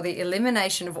Convention for the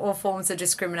Elimination of All Forms of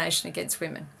Discrimination Against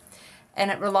Women. And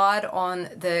it relied on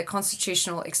the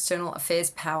constitutional external affairs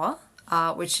power,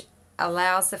 which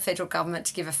allows the federal government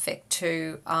to give effect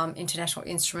to international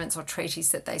instruments or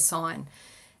treaties that they sign.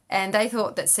 And they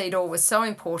thought that CEDAW was so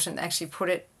important they actually put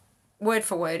it word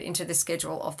for word into the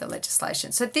schedule of the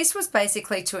legislation. So this was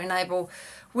basically to enable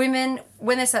women,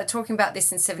 when they started talking about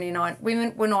this in 79,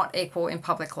 women were not equal in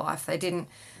public life. They didn't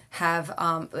have,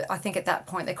 I think at that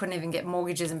point they couldn't even get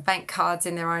mortgages and bank cards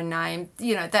in their own name,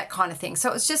 that kind of thing. So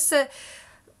it was just to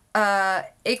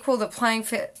equal the playing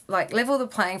field, level the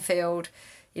playing field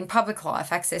in public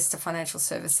life, access to financial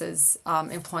services,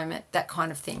 employment, that kind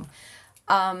of thing.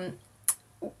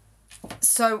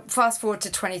 So fast forward to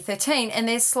 2013 and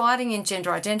they're sliding in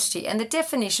gender identity, and the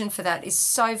definition for that is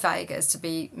so vague as to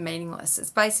be meaningless. It's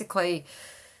basically,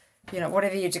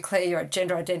 whatever you declare your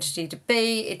gender identity to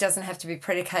be. It doesn't have to be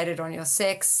predicated on your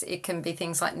sex. It can be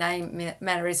things like name,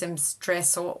 mannerisms,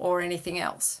 dress, or anything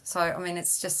else. So, I mean,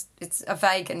 it's a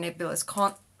vague and nebulous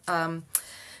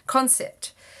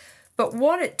concept. But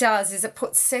what it does is it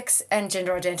puts sex and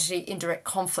gender identity in direct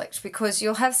conflict, because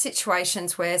you'll have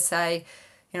situations where, say,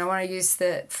 I want to use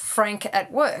the Frank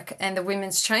at work and the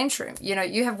women's change room.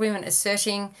 You have women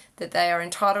asserting that they are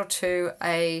entitled to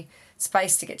a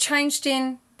space to get changed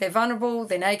in. They're vulnerable,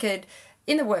 they're naked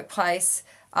in the workplace,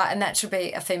 and that should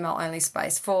be a female-only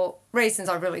space for reasons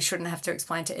I really shouldn't have to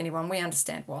explain to anyone. We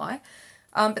understand why.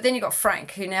 But then you've got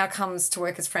Frank, who now comes to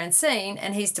work as Francine,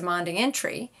 and he's demanding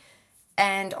entry,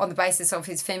 and on the basis of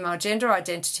his female gender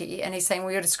identity, and he's saying,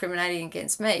 well, you're discriminating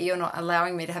against me. You're not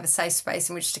allowing me to have a safe space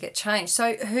in which to get changed.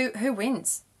 So who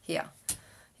wins here?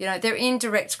 They're in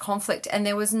direct conflict, and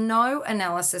there was no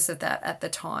analysis of that at the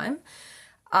time.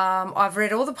 I've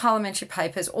read all the parliamentary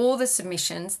papers, all the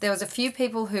submissions. There was a few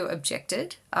people who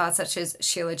objected, such as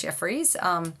Sheila Jeffries.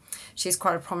 She's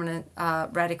quite a prominent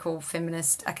radical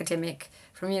feminist academic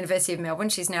from University of Melbourne.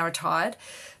 She's now retired.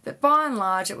 But by and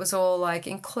large, it was all like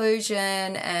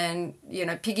inclusion and,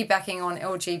 piggybacking on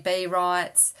LGB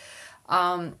rights.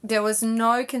 There was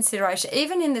no consideration.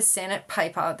 Even in the Senate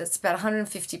paper that's about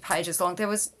 150 pages long, there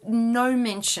was no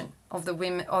mention of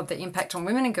the impact on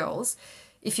women and girls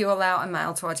if you allow a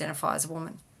male to identify as a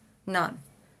woman. None.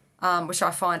 Which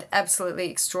I find absolutely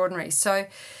extraordinary. So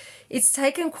it's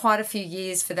taken quite a few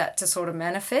years for that to sort of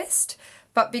manifest.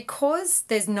 But because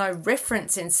there's no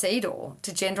reference in CEDAW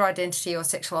to gender identity or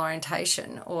sexual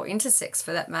orientation, or intersex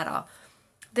for that matter,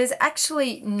 there's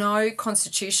actually no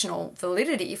constitutional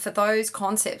validity for those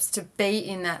concepts to be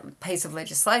in that piece of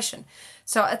legislation.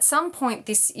 So at some point,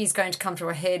 this is going to come to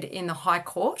a head in the High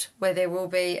Court, where there will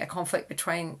be a conflict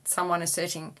between someone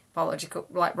asserting biological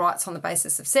rights on the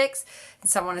basis of sex and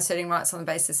someone asserting rights on the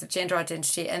basis of gender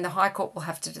identity, and the High Court will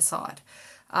have to decide.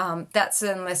 That's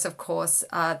unless, of course,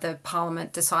 the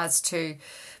Parliament decides to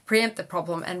preempt the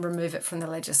problem and remove it from the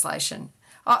legislation.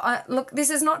 Look, this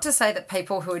is not to say that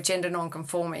people who are gender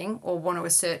non-conforming or want to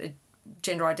assert a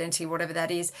gender identity, whatever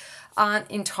that is, aren't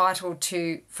entitled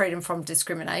to freedom from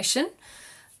discrimination.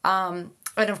 And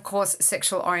of course,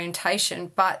 sexual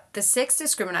orientation, but the Sex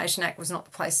Discrimination Act was not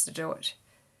the place to do it.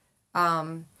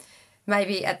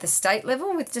 Maybe at the state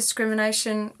level with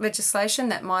discrimination legislation,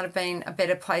 that might have been a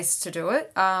better place to do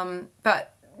it.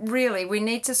 But really, we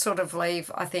need to sort of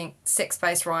leave, I think,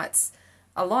 sex-based rights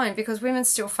alone, because women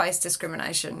still face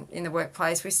discrimination in the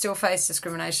workplace. We still face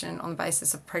discrimination on the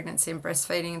basis of pregnancy and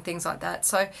breastfeeding and things like that.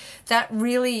 So that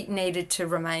really needed to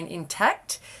remain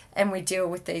intact, and we deal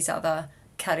with these other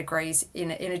categories in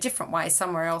a different way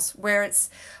somewhere else, where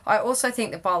I also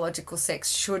think that biological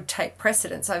sex should take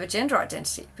precedence over gender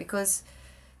identity, because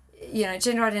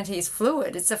gender identity is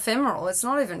fluid, it's ephemeral, it's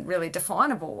not even really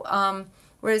definable,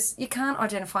 whereas you can't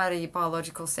identify to your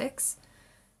biological sex.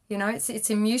 It's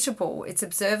immutable, it's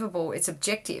observable, it's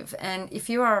objective. And if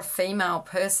you are a female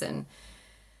person,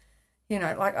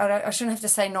 I shouldn't have to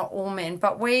say not all men,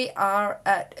 but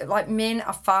men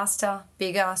are faster,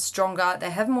 bigger, stronger,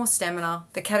 they have more stamina.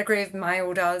 The category of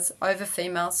male does over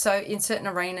female. So in certain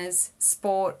arenas,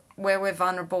 sport, where we're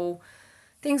vulnerable,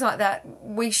 things like that,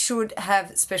 we should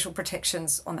have special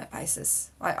protections on that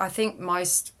basis. I think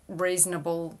most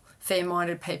reasonable,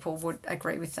 fair-minded people would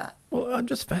agree with that. Well, I'm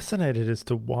just fascinated as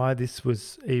to why this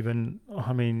was even,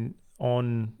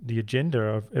 on the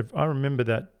agenda. I remember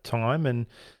that time, and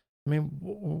I mean,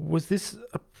 was this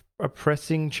a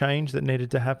pressing change that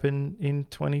needed to happen in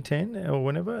 2010 or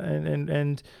whenever?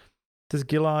 And does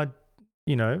Gillard,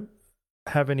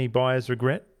 have any buyer's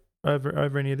regret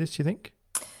over any of this, do you think?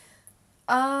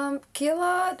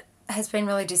 Gillard has been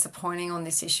really disappointing on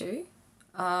this issue.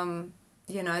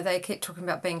 They keep talking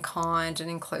about being kind and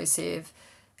inclusive.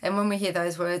 And when we hear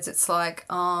those words, it's like,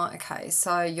 oh, okay,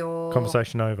 so you're...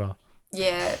 Conversation over.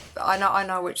 Yeah, I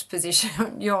know which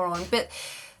position you're on. But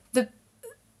the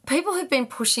people who've been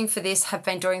pushing for this have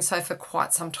been doing so for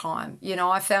quite some time.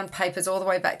 I found papers all the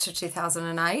way back to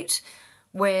 2008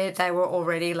 where they were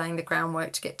already laying the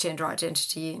groundwork to get gender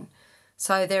identity in.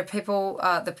 So there are people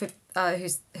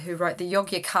who wrote the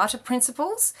Yogyakarta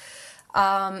Principles.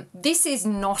 This is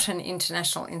not an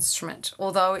international instrument,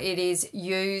 although it is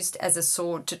used as a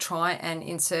sword to try and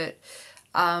insert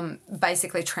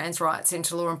basically trans rights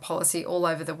into law and policy all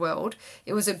over the world.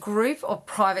 It was a group of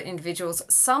private individuals,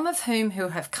 some of whom who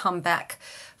have come back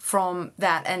from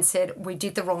that and said, we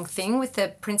did the wrong thing with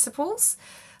the principles.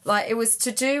 Like, it was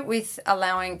to do with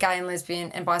allowing gay and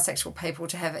lesbian and bisexual people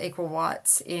to have equal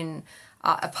rights in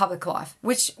a public life,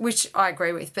 which I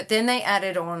agree with. But then they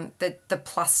added on the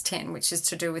plus 10, which is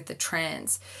to do with the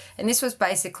trans. And this was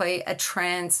basically a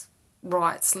trans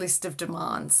rights list of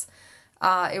demands.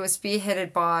 It was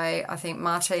spearheaded by, I think,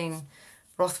 Martin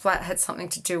Rothblatt had something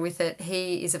to do with it.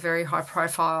 He is a very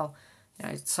high-profile,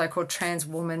 so-called trans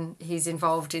woman. He's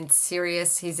involved in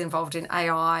Sirius. He's involved in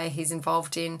AI. He's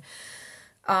involved in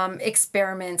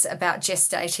experiments about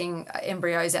gestating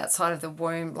embryos outside of the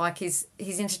womb. Like, he's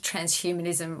into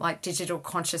transhumanism, like digital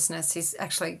consciousness. He's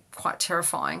actually quite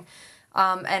terrifying.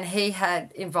 And he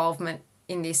had involvement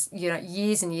in this,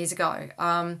 years and years ago.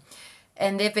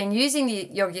 And they've been using the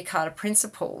Yogyakarta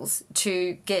Principles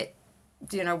to get,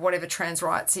 whatever trans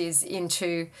rights is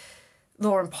into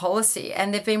law and policy.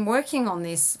 And they've been working on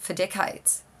this for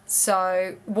decades.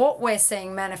 So what we're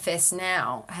seeing manifest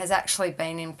now has actually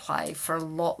been in play for a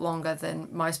lot longer than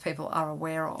most people are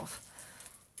aware of.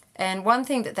 And one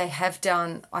thing that they have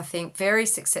done, I think, very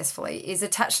successfully is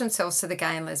attach themselves to the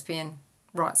gay and lesbian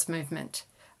rights movement.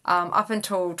 Up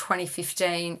until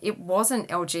 2015, it wasn't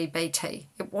LGBT.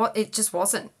 It just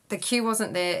wasn't. The Q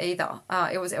wasn't there either.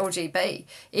 It was LGB.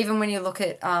 Even when you look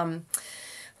at,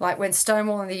 like when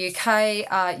Stonewall in the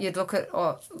UK, you'd look at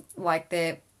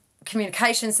their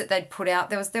communications that they'd put out.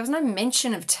 There was no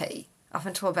mention of T up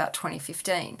until about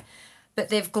 2015. But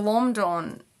they've glommed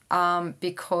on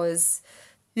because,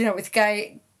 with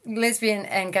lesbian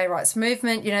and gay rights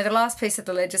movement, the last piece of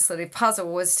the legislative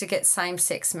puzzle was to get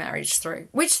same-sex marriage through,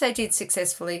 which they did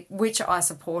successfully, which I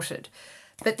supported.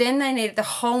 But then they needed the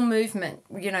whole movement.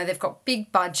 They've got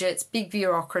big budgets, big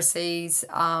bureaucracies,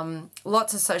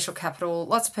 lots of social capital,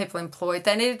 lots of people employed.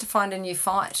 They needed to find a new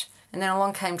fight. And then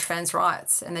along came trans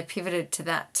rights, and they pivoted to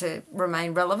that to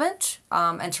remain relevant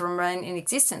and to remain in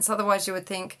existence. Otherwise, you would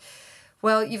think,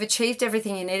 well, you've achieved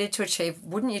everything you needed to achieve.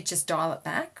 Wouldn't you just dial it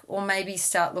back? Or maybe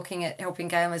start looking at helping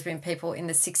gay and lesbian people in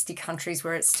the 60 countries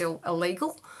where it's still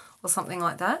illegal or something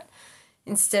like that,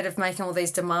 instead of making all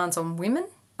these demands on women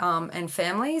and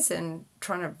families and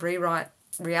trying to rewrite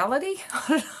reality.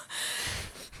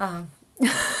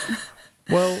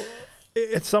 Well,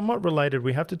 it's somewhat related.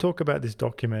 We have to talk about this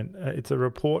document. It's a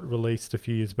report released a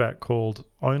few years back called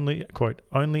Only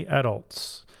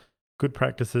Adults, Good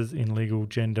Practices in Legal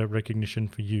Gender Recognition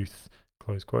for Youth,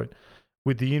 close quote,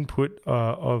 with the input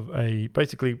so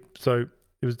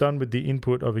it was done with the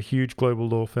input of a huge global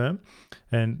law firm.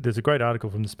 And there's a great article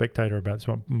from The Spectator about this.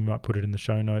 We might put it in the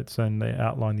show notes, and they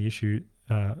outline the issue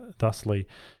thusly.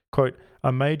 Quote,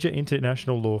 a major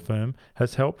international law firm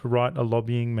has helped write a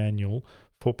lobbying manual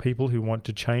for people who want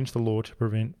to change the law to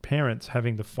prevent parents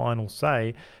having the final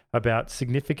say about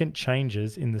significant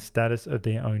changes in the status of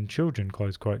their own children,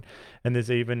 close quote. And there's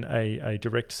even a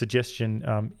direct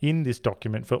suggestion in this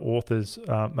document for authors,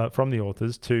 from the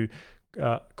authors to,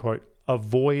 quote,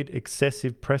 avoid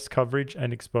excessive press coverage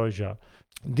and exposure.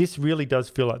 This really does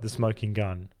feel like the smoking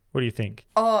gun. What do you think?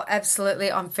 Oh,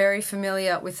 absolutely. I'm very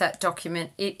familiar with that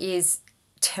document. It is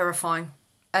terrifying.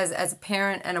 As a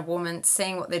parent and a woman,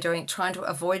 seeing what they're doing, trying to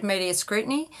avoid media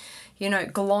scrutiny,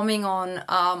 glomming on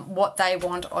what they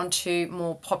want onto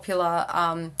more popular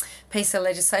piece of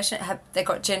legislation. They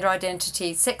got gender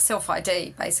identity, sex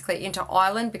self-ID, basically, into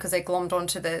Ireland because they glommed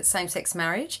onto the same-sex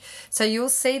marriage. So you'll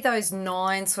see those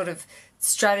 9 sort of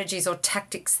strategies or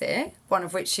tactics there, one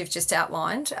of which you've just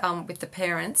outlined with the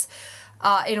parents,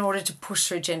 in order to push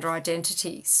through gender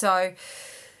identity. So,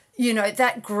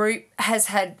 that group has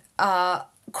had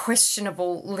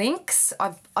questionable links.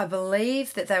 I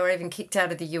believe that they were even kicked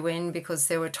out of the UN because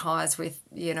there were ties with,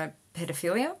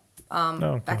 pedophilia.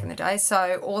 back in the day.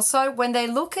 So also when they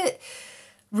look at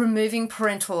removing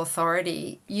parental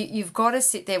authority, you've got to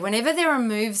sit there. Whenever there are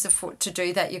moves afoot to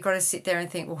do that, you've got to sit there and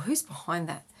think, well, who's behind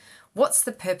that? What's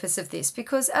the purpose of this?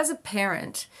 Because as a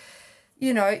parent,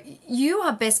 you know, you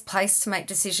are best placed to make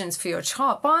decisions for your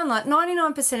child. By and large,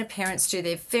 99% of parents do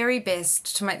their very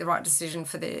best to make the right decision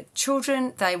for their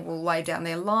children. They will lay down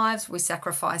their lives. We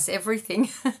sacrifice everything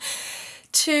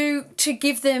to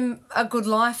give them a good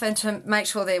life and to make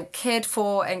sure they're cared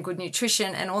for and good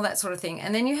nutrition and all that sort of thing.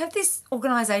 And then you have this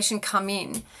organisation come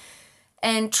in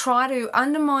and try to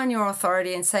undermine your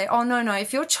authority and say, oh, no,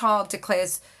 if your child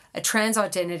declares a trans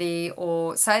identity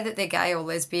or say that they're gay or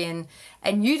lesbian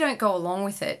and you don't go along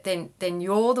with it, then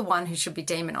you're the one who should be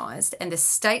demonised and the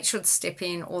state should step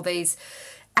in, or these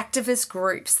activist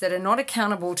groups that are not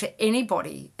accountable to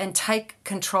anybody and take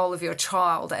control of your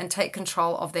child and take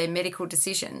control of their medical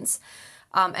decisions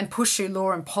and push through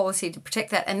law and policy to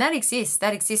protect that. And that exists.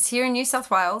 That exists here in New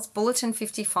South Wales, Bulletin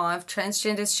 55,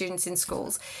 transgender students in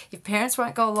schools. If parents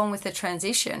won't go along with the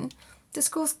transition, the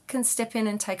schools can step in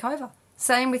and take over.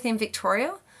 Same within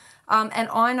Victoria. And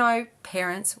I know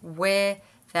parents where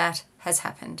that has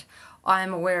happened. I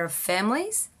am aware of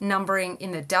families numbering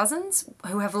in the dozens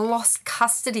who have lost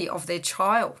custody of their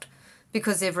child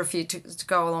because they've refused to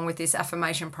go along with this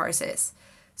affirmation process.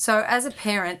 So as a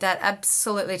parent, that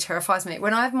absolutely terrifies me.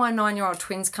 When I have my 9-year-old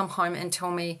twins come home and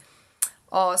tell me,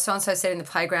 oh, so-and-so said in the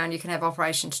playground you can have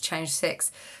operation to change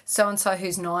sex. So-and-so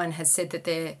who's 9 has said that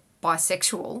they're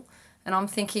bisexual. And I'm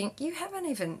thinking, you haven't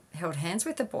even held hands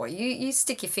with the boy. You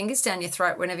stick your fingers down your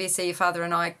throat whenever you see your father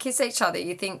and I kiss each other.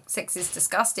 You think sex is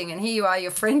disgusting. And here you are,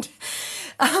 your friend,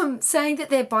 saying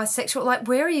that they're bisexual. Like,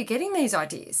 where are you getting these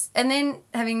ideas? And then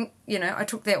I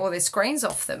took all their screens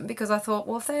off them because I thought,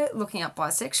 well, if they're looking up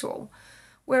bisexual,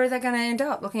 where are they going to end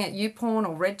up? Looking at YouPorn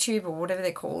or RedTube or whatever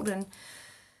they're called and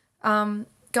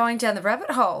going down the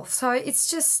rabbit hole. So it's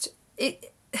just...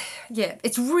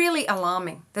 it's really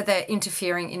alarming that they're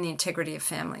interfering in the integrity of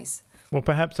families. Well,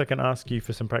 perhaps I can ask you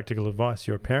for some practical advice.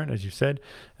 You're a parent, as you said,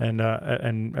 and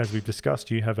as we've discussed,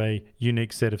 you have a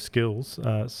unique set of skills.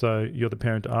 So you're the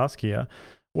parent to ask here.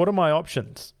 What are my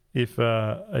options if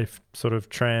sort of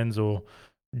trans or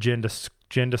gender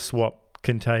swap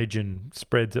contagion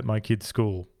spreads at my kid's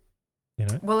school? You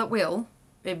know? Well, it will,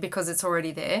 because it's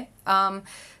already there.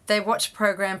 They watch a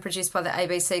program produced by the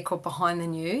ABC called Behind the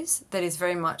News that is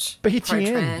very much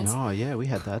pro-trans. Oh, yeah, we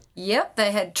had that. Yep,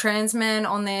 they had Trans Man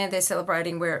on there. They're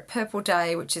celebrating Wear It Purple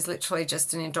Day, which is literally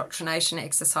just an indoctrination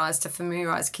exercise to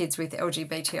familiarise kids with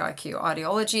LGBTIQ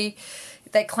ideology.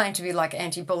 They claim to be like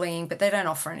anti-bullying, but they don't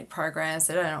offer any programs.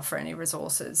 They don't offer any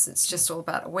resources. It's just all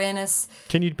about awareness.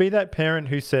 Can you be that parent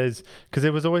who says, because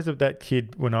there was always that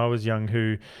kid when I was young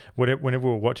who, whenever we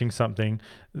were watching something,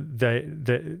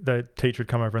 the teacher would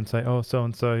come over and say, oh,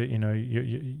 so-and-so,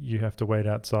 you have to wait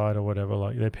outside or whatever.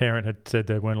 Like their parent had said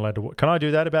they weren't allowed to watch. Can I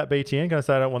do that about BTN? Can I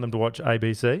say I don't want them to watch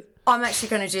ABC? I'm actually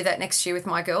going to do that next year with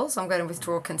my girls. I'm going to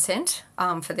withdraw consent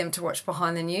for them to watch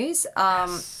Behind the News.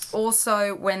 Yes.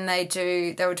 Also, when they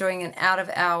were doing an out of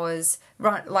hours,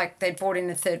 right? Like they brought in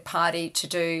a third party to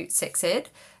do sex ed,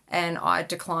 and I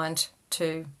declined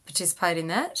to participate in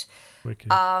that.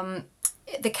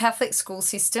 The Catholic school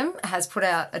system has put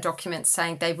out a document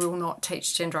saying they will not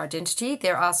teach gender identity.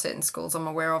 There are certain schools I'm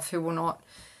aware of who will not.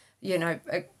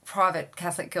 A private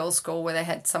Catholic girls' school where they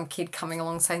had some kid coming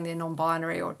along saying they're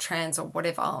non-binary or trans or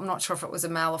whatever. I'm not sure if it was a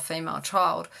male or female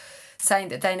child, saying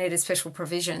that they needed special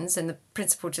provisions, and the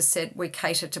principal just said, we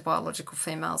cater to biological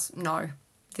females. No,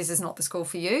 this is not the school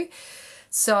for you.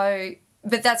 So,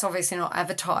 but that's obviously not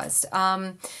advertised.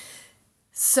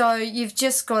 So you've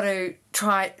just got to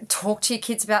talk to your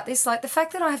kids about this. Like the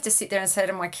fact that I have to sit there and say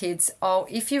to my kids, oh,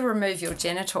 if you remove your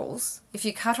genitals, if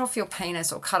you cut off your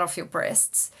penis or cut off your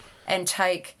breasts and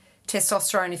take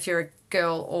testosterone if you're a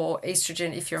girl or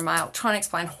estrogen if you're a male, trying to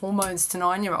explain hormones to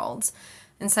 9-year-olds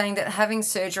and saying that having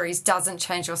surgeries doesn't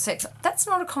change your sex, that's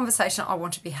not a conversation I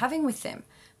want to be having with them.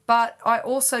 But I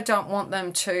also don't want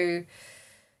them to...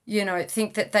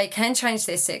 think that they can change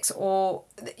their sex, or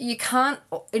you can't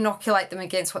inoculate them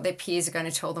against what their peers are going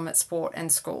to tell them at sport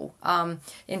and school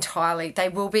entirely. They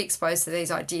will be exposed to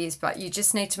these ideas, but you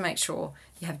just need to make sure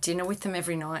you have dinner with them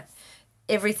every night.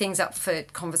 Everything's up for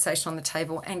conversation on the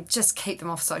table, and just keep them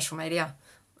off social media.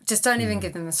 Just don't even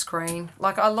give them a screen.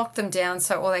 Like I locked them down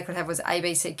so all they could have was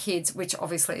ABC Kids, which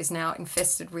obviously is now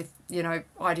infested with,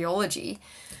 ideology.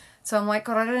 So I'm like,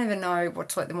 God, I don't even know what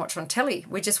to let them watch on telly.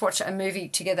 We just watch a movie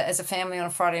together as a family on a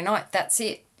Friday night. That's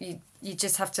it. You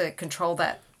just have to control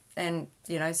that and,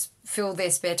 fill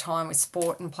their spare time with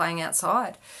sport and playing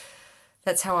outside.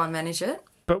 That's how I manage it.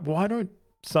 But why don't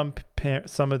some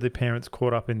of the parents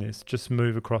caught up in this just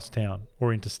move across town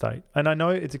or interstate. And I know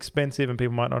it's expensive and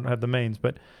people might not have the means,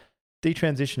 but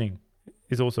detransitioning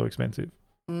is also expensive.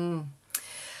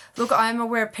 Look, I'm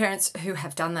aware of parents who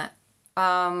have done that.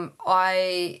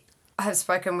 I have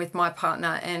spoken with my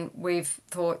partner and we've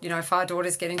thought, if our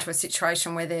daughters get into a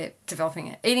situation where they're developing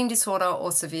an eating disorder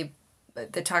or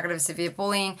the target of severe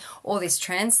bullying or this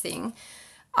trans thing,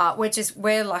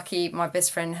 we're lucky. My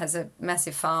best friend has a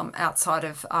massive farm outside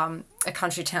of a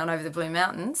country town over the Blue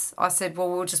Mountains. I said, well,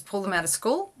 we'll just pull them out of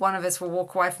school. One of us will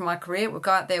walk away from my career. We'll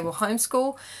go out there, we'll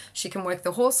homeschool. She can work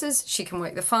the horses. She can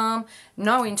work the farm.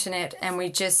 No internet. And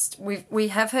we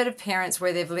have heard of parents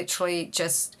where they've literally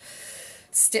just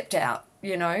stepped out,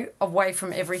 away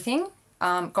from everything,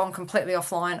 gone completely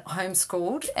offline,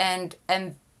 homeschooled. And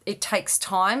it takes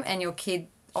time and your kid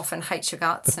often hates your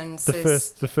guts and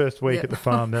says... The first week at the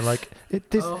farm, they're like,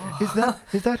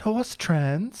 is that horse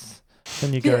trans?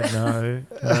 And you go, no,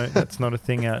 that's not a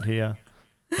thing out here.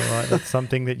 All right, that's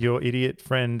something that your idiot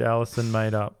friend Alison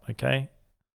made up, okay?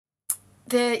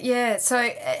 So,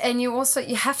 and you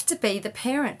have to be the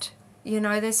parent.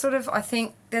 There's sort of, I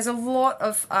think, there's a lot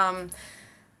of,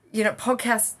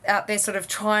 podcasts out there sort of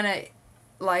trying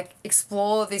to,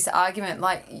 explore this argument.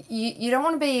 You don't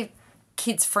want to be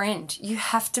kid's friend. You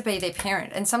have to be their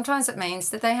parent, and sometimes it means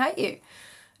that they hate you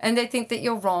and they think that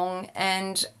you're wrong,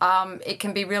 and it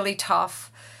can be really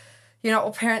tough,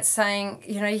 or parents saying,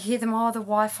 you hear them, the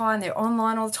Wi-Fi, and they're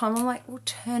online all the time. I'm like, well,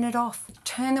 turn it off,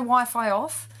 turn the Wi-Fi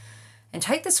off and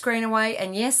take the screen away,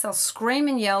 and yes, they'll scream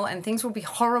and yell and things will be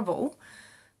horrible,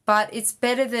 but it's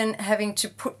better than having to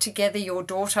put together your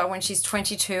daughter when she's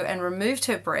 22 and removed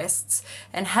her breasts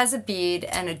and has a beard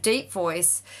and a deep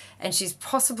voice and she's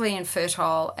possibly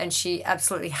infertile and she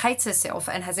absolutely hates herself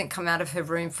and hasn't come out of her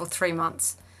room for 3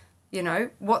 months.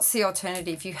 What's the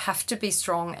alternative? You have to be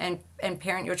strong and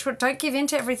parent your children. Don't give in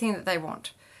to everything that they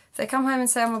want. If they come home and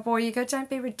say, I'm a boy, you go, don't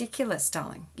be ridiculous,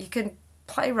 darling. You can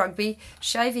play rugby,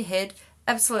 shave your head,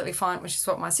 absolutely fine, which is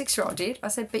what my 6-year-old did. I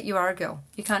said, but you are a girl.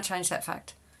 You can't change that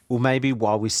fact. Well, maybe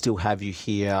while we still have you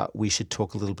here, we should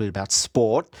talk a little bit about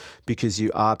sport, because you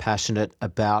are passionate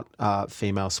about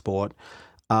female sport.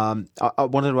 I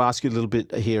wanted to ask you a little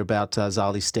bit here about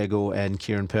Zali Steggall and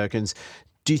Kieran Perkins.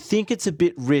 Do you think it's a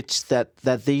bit rich that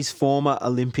these former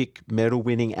Olympic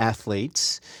medal-winning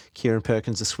athletes, Kieran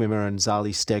Perkins, a swimmer, and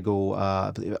Zali Steggall,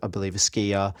 I believe a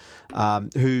skier,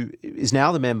 who is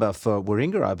now the member for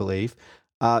Warringah, I believe,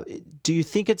 do you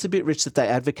think it's a bit rich that they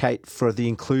advocate for the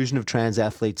inclusion of trans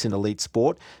athletes in elite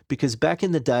sport? Because back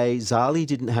in the day, Zali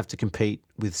didn't have to compete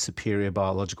with superior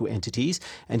biological entities,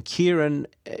 and Kieran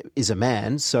is a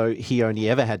man, so he only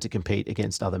ever had to compete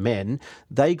against other men.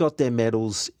 They got their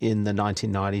medals in the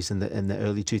 1990s and the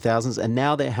early 2000s, and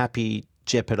now they're happy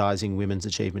jeopardising women's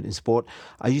achievement in sport.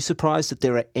 Are you surprised that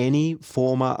there are any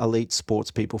former elite sports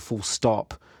people, full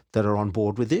stop, that are on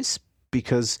board with this?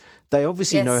 Because they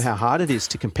obviously know how hard it is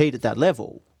to compete at that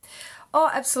level. Oh,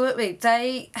 absolutely.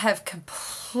 They have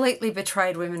completely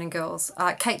betrayed women and girls.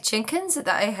 Kate Jenkins at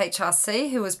the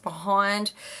AHRC, who was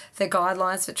behind the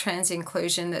guidelines for trans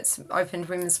inclusion that's opened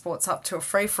women's sports up to a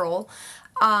free-for-all,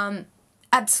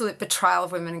 absolute betrayal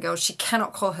of women and girls. She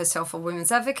cannot call herself a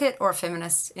women's advocate or a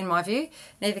feminist, in my view.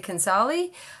 Neither can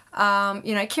Zali.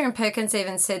 Kieran Perkins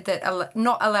even said that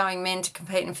not allowing men to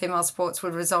compete in female sports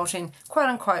would result in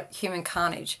quote-unquote human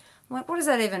carnage. I'm like, what does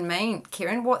that even mean,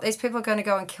 Kieran? What, these people are going to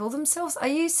go and kill themselves? Are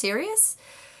you serious?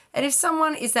 And if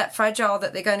someone is that fragile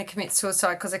that they're going to commit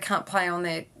suicide because they can't play on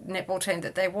their netball team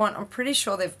that they want, I'm pretty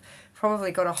sure they've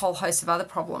probably got a whole host of other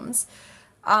problems.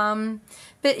 But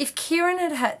if Kieran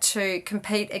had to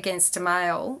compete against a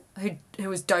male who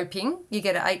was doping, you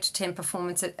get an 8 to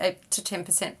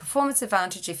 10% performance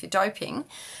advantage if you're doping,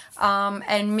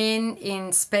 and men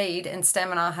in speed and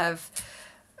stamina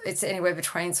it's anywhere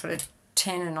between sort of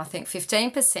 10 and I think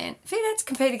 15%. If he had to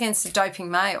compete against a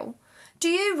doping male, do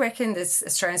you reckon the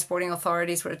Australian sporting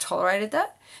authorities would have tolerated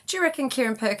that? Do you reckon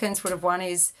Kieran Perkins would have won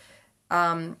his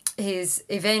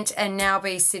event and now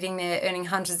be sitting there earning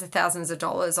hundreds of thousands of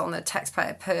dollars on the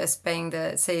taxpayer purse being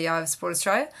the CEO of Sport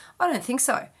Australia? I don't think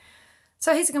so.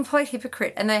 So he's a complete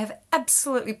hypocrite, and they have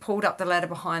absolutely pulled up the ladder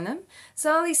behind them.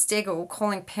 Zali Steggall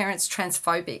calling parents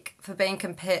transphobic for being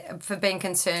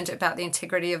concerned about the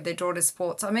integrity of their daughter's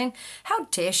sports. I mean, how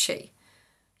dare she?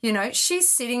 She's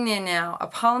sitting there now, a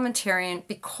parliamentarian,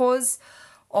 because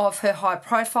of her high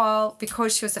profile,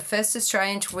 because she was the first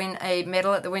Australian to win a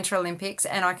medal at the Winter Olympics,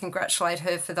 and I congratulate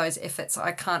her for those efforts.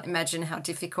 I can't imagine how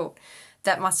difficult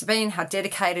that must have been, how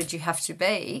dedicated you have to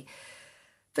be.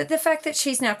 But the fact that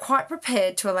she's now quite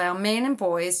prepared to allow men and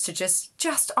boys to just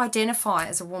identify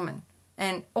as a woman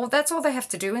And that's all they have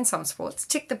to do in some sports,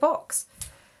 tick the box.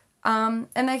 And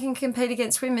they can compete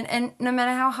against women. And no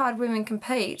matter how hard women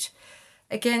compete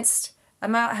against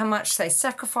how much they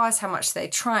sacrifice, how much they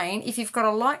train, if you've got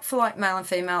a like-for-like male and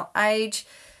female age,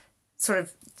 sort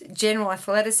of general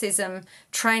athleticism,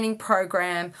 training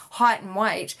program, height and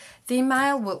weight, the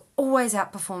male will always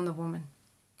outperform the woman.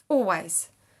 Always.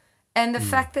 And the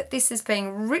fact that this is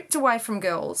being ripped away from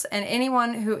girls, and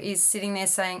anyone who is sitting there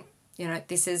saying,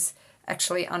 this is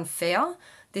actually unfair,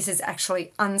 this is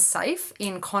actually unsafe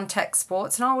in contact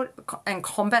sports and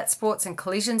combat sports and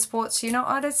collision sports,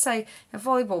 I'd say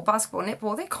volleyball, basketball,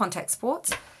 netball, they're contact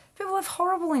sports. People have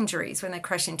horrible injuries when they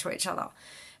crash into each other.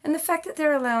 And the fact that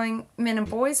they're allowing men and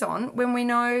boys on when we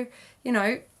know,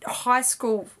 high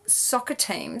school soccer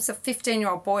teams of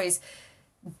 15-year-old boys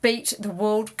beat the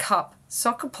World Cup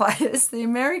soccer players, the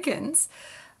Americans,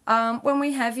 when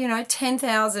we have,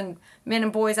 10,000 men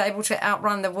and boys able to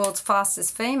outrun the world's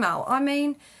fastest female. I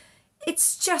mean,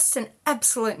 it's just an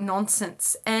absolute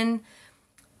nonsense. And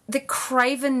the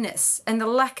cravenness and the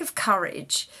lack of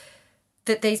courage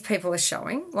that these people are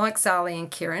showing, like Zali and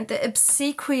Kieran, the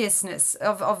obsequiousness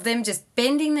of them just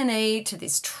bending the knee to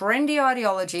this trendy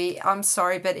ideology, I'm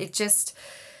sorry, but it's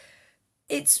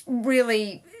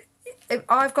really...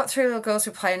 I've got 3 little girls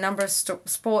who play a number of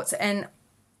sports, and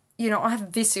I have a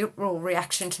visceral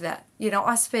reaction to that.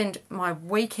 I spend my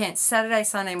weekend, Saturday,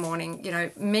 Sunday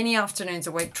morning, many afternoons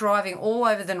a week driving all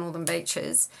over the northern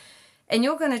beaches, and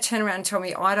you're going to turn around and tell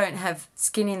me I don't have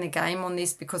skin in the game on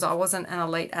this because I wasn't an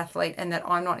elite athlete and that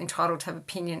I'm not entitled to have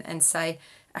opinion and say,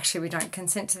 actually, we don't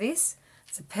consent to this.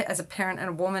 As a parent and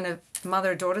a woman, a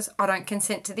mother of daughters, I don't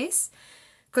consent to this.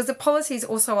 Because the policies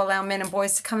also allow men and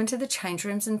boys to come into the change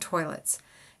rooms and toilets.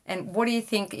 And what do you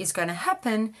think is going to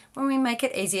happen when we make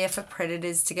it easier for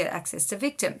predators to get access to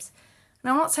victims? And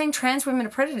I'm not saying trans women are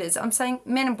predators. I'm saying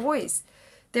men and boys.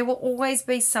 There will always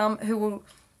be some who will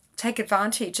take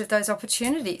advantage of those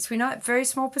opportunities. We know a very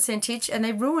small percentage, and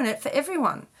they ruin it for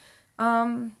everyone.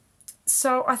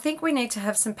 So I think we need to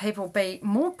have some people be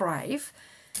more brave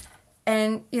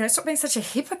and, stop being such a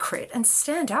hypocrite and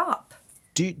stand up.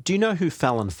 Do you know who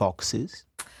Fallon Fox is?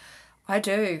 I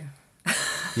do.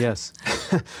 Yes.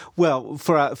 Well,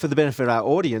 for the benefit of our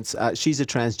audience, she's a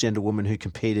transgender woman who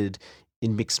competed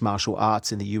in mixed martial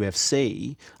arts in the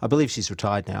UFC. I believe she's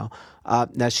retired now.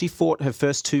 Now, she fought her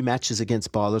first 2 matches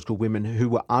against biological women who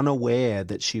were unaware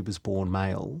that she was born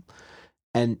male,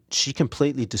 and she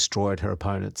completely destroyed her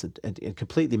opponents and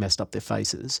completely messed up their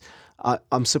faces.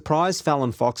 I'm surprised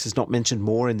Fallon Fox is not mentioned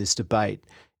more in this debate.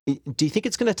 Do you think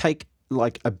it's going to take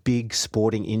like a big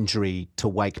sporting injury to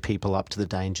wake people up to the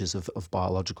dangers of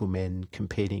biological men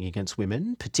competing against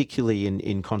women, particularly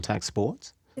in contact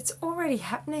sports? It's already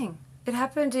happening. It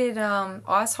happened in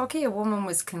ice hockey. A woman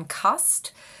was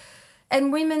concussed,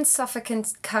 and women suffer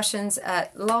concussions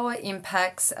at lower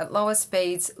impacts, at lower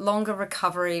speeds, longer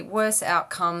recovery, worse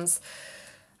outcomes.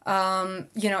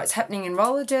 It's happening in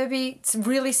roller derby. It's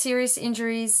really serious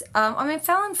injuries.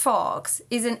 Fallon Fox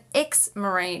is an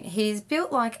ex-Marine. He's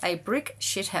built like a brick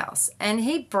shithouse, and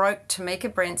he broke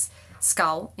Tamika Brent's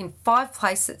skull in 5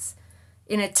 places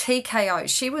in a TKO.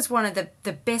 She was one of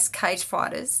the best cage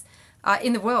fighters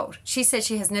in the world. She said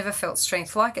she has never felt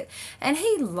strength like it. And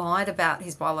he lied about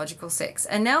his biological sex.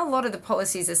 And now a lot of the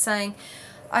policies are saying,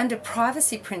 under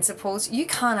privacy principles, you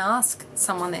can't ask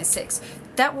someone their sex.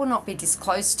 That will not be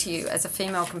disclosed to you as a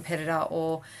female competitor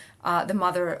or the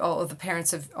mother or the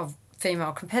parents of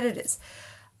female competitors.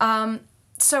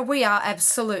 So we are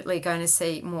absolutely going to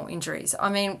see more injuries.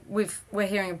 We're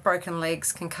hearing broken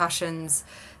legs, concussions.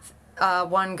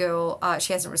 One girl,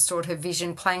 she hasn't restored her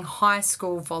vision, playing high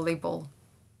school volleyball.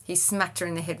 He smacked her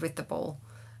in the head with the ball.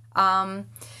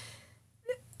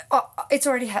 It's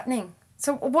already happening.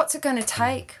 So what's it going to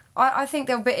take? I think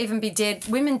there'll even be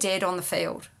women dead on the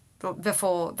field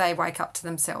before they wake up to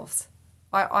themselves.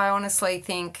 I honestly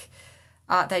think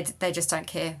they just don't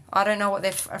care. I don't know what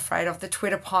they're afraid of. The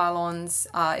Twitter pylons,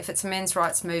 if it's a men's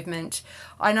rights movement.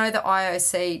 I know the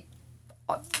IOC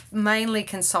mainly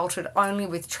consulted only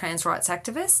with trans rights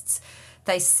activists.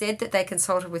 They said that they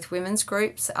consulted with women's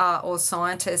groups or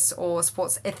scientists or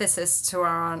sports ethicists who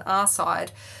are on our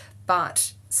side,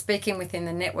 but speaking within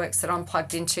the networks that I'm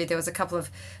plugged into, there was a couple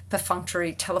of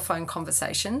perfunctory telephone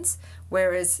conversations,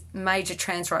 whereas major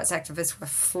trans rights activists were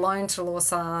flown to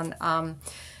Lausanne,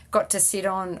 got to sit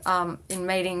on in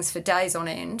meetings for days on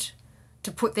end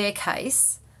to put their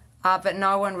case, but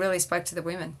no one really spoke to the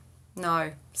women.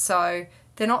 No. So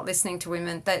they're not listening to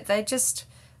women. They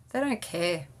don't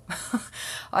care.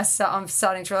 I'm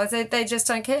starting to realise they just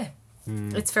don't care.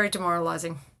 It's very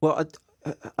demoralising. Well,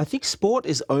 I think sport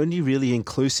is only really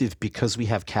inclusive because we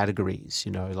have categories,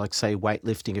 like say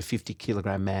weightlifting, a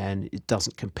 50-kilogram man, it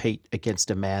doesn't compete against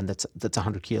a man that's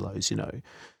 100 kilos.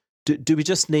 Do we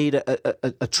just need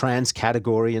a trans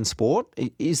category in sport?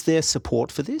 Is there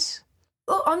support for this?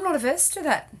 Well, I'm not averse to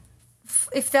that.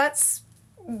 If that's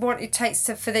what it takes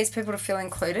for these people to feel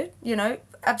included,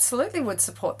 absolutely would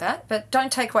support that. But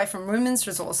don't take away from women's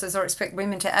resources or expect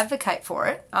women to advocate for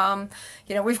it.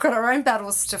 We've got our own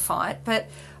battles to fight. But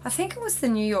I think it was the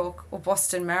New York or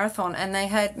Boston Marathon, and they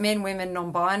had men, women,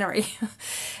 non-binary.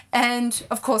 And,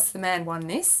 of course, the man won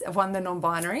the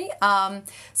non-binary.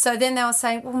 So then they were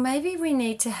saying, well, maybe we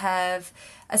need to have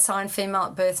assigned female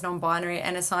at birth non-binary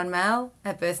and assigned male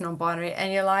at birth non-binary.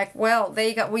 And you're like, well, there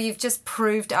you go. Well, you've just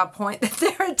proved our point that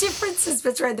there are differences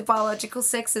between the biological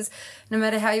sexes, no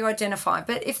matter how you identify.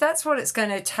 But if that's what it's going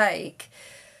to take,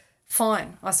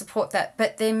 fine, I support that.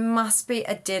 But there must be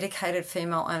a dedicated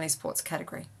female-only sports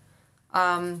category.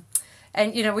 And,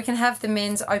 we can have the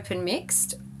men's open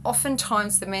mixed.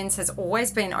 Oftentimes the men's has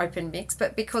always been open mixed,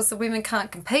 but because the women can't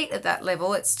compete at that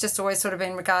level, it's just always sort of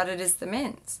been regarded as the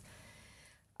men's.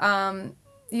 And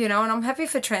I'm happy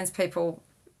for trans people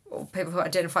or people who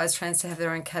identify as trans to have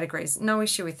their own categories. No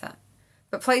issue with that.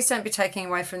 But please don't be taking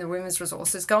away from the women's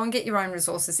resources. Go and get your own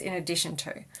resources in addition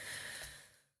to.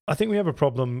 I think we have a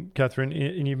problem, Katherine,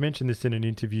 and you mentioned this in an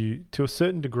interview. To a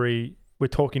certain degree, we're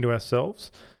talking to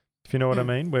ourselves, if you know what I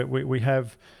mean.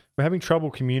 We're having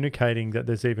trouble communicating that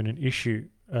there's even an issue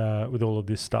with all of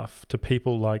this stuff to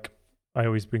people like, I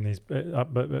always bring these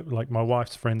up, but like my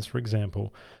wife's friends, for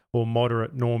example, or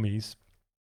moderate normies.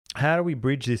 How do we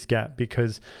bridge this gap?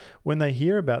 Because when they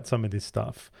hear about some of this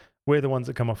stuff, we're the ones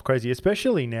that come off crazy,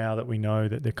 especially now that we know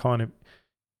that there kind of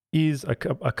is a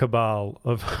cabal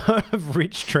of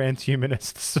rich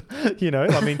transhumanists.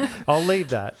 I'll leave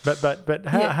that. But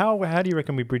how do you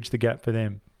reckon we bridge the gap for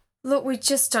them? Look, we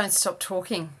just don't stop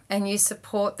talking, and you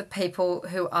support the people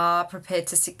who are prepared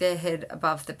to stick their head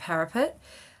above the parapet.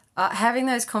 Having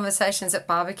those conversations at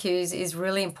barbecues is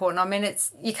really important. I mean,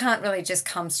 you can't really just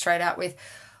come straight out with,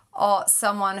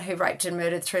 someone who raped and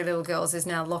murdered 3 little girls is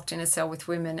now locked in a cell with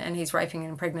women and he's raping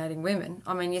and impregnating women.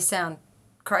 I mean, you sound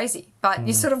crazy, but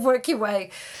you sort of work your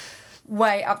way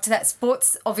up to that.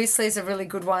 Sports obviously is a really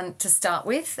good one to start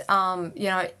with.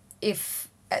 If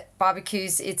at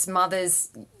barbecues it's mothers,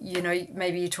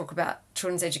 maybe you talk about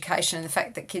children's education and the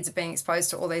fact that kids are being exposed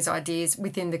to all these ideas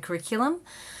within the curriculum.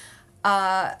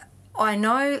 I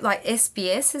know like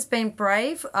SBS has been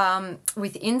brave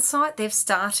with Insight. They've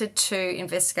started to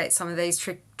investigate some of these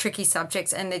tricky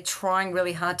subjects, and they're trying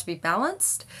really hard to be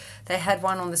balanced. They had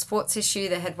one on the sports issue.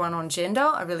 They had one on gender.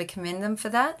 I really commend them for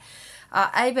that.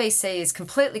 ABC is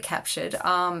completely captured.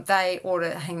 They ought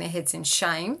to hang their heads in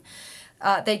shame.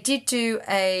 They did do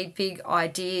a big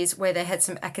ideas where they had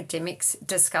some academics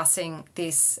discussing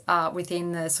this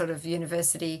within the sort of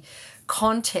university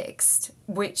context,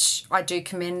 which I do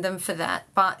commend them for that.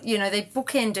 But, they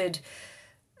bookended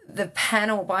the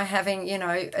panel by having,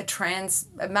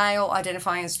 a male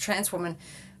identifying as a trans woman,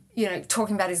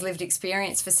 talking about his lived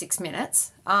experience for 6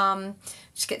 minutes,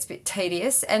 which gets a bit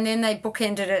tedious. And then they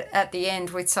bookended it at the end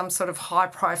with some sort of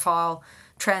high-profile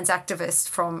trans activist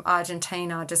from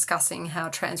Argentina discussing how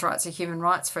trans rights are human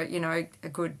rights for, a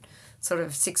good sort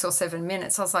of 6 or 7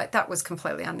 minutes. I was like, that was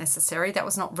completely unnecessary. That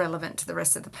was not relevant to the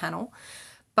rest of the panel.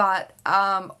 But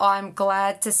I'm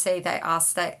glad to see they are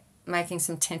making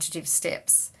some tentative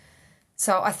steps.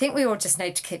 So I think we all just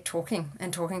need to keep talking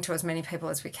to as many people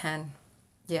as we can.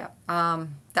 Yeah.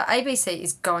 The ABC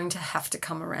is going to have to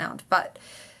come around, but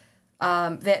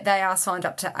they are signed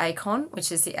up to ACON,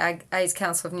 which is the AIDS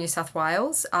Council of New South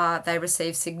Wales. They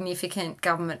receive significant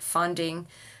government funding.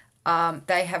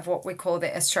 They have what we call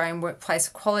the Australian Workplace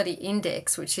Equality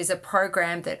Index, which is a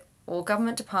program that all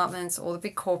government departments, all the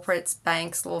big corporates,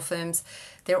 banks, law firms,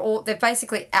 they've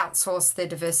basically outsourced their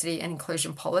diversity and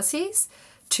inclusion policies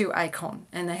to ACON.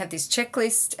 And they have this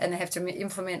checklist and they have to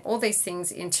implement all these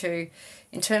things into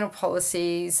internal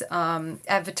policies,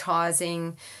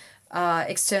 advertising,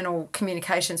 external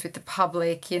communications with the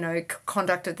public,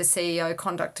 conduct of the CEO,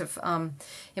 conduct of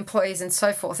employees and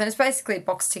so forth. And it's basically a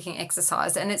box-ticking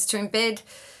exercise, and it's to embed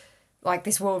like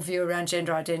this worldview around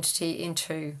gender identity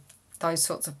into those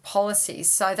sorts of policies.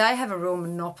 So they have a real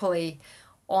monopoly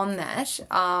on that,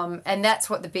 and that's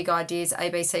what the Big Ideas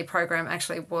ABC program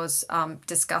actually was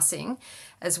discussing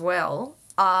as well.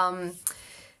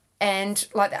 And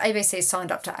like the ABC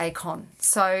signed up to ACON.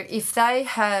 So if they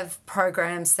have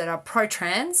programs that are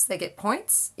pro-trans, they get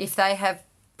points. If they have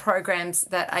programs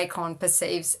that ACON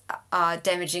perceives are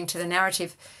damaging to the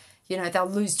narrative, they'll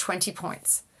lose 20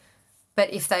 points.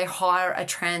 but if they hire a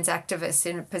trans activist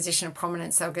in a position of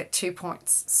prominence, they'll get 2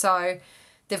 points. So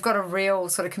they've got a real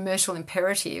sort of commercial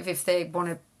imperative if they want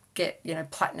to get,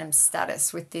 platinum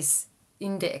status with this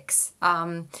index to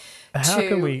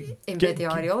embed the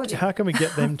ideology. How can we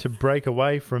get them to break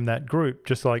away from that group,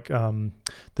 just like the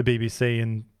BBC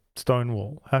and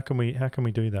Stonewall? How can we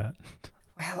do that?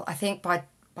 Well, I think by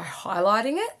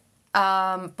highlighting it,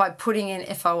 by putting in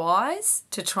FOIs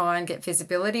to try and get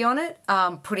visibility on it,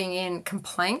 putting in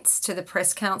complaints to the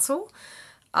Press Council,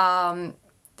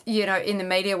 in the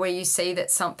media where you see that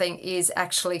something is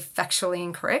actually factually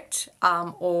incorrect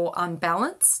or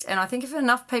unbalanced. And I think if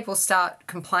enough people start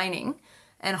complaining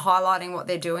and highlighting what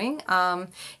they're doing,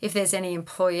 if there's any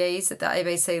employees at the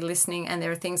ABC listening and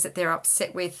there are things that they're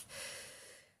upset with,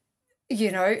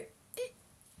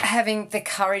 having the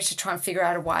courage to try and figure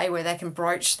out a way where they can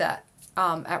broach that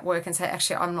at work and say,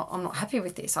 actually, I'm not happy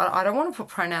with this. I don't want to put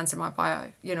pronouns in my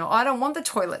bio. I don't want the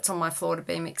toilets on my floor to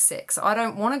be mixed sex. I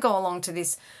don't want to go along to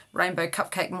this rainbow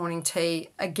cupcake morning tea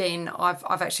again.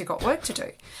 I've actually got work to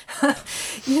do.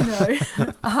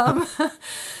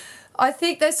 I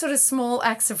think those sort of small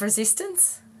acts of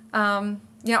resistance. I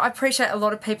appreciate a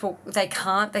lot of people, they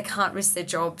can't risk their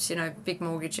jobs, big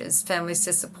mortgages, families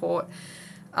to support.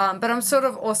 But I'm sort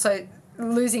of also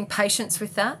losing patience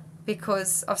with that,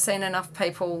 because I've seen enough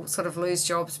people sort of lose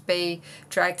jobs, be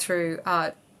dragged through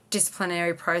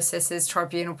disciplinary processes,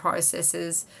 tribunal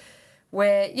processes,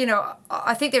 where,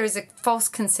 I think there is a false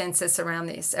consensus around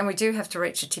this, and we do have to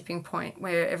reach a tipping point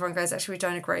where everyone goes, actually, we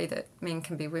don't agree that men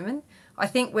can be women. I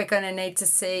think we're going to need to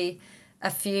see a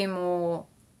few more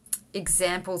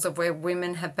examples of where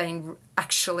women have been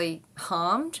actually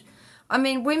harmed. I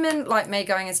mean, women like me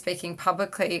going and speaking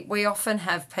publicly, we often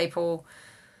have people,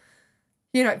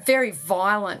 very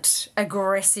violent,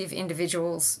 aggressive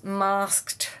individuals,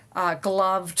 masked,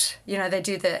 gloved. They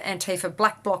do the Antifa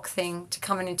black bloc thing to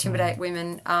come and intimidate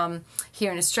women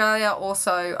here in Australia,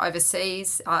 also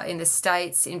overseas, in the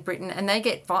States, in Britain. And they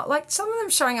get, some of them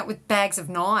showing up with bags of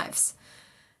knives,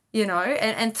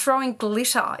 and throwing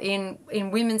glitter in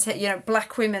women's hair,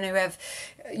 black women who have,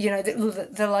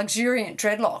 the luxuriant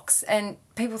dreadlocks, and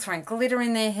people throwing glitter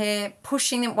in their hair,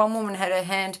 pushing them. One woman had her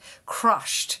hand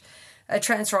crushed. A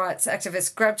trans rights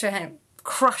activist grabbed her hand,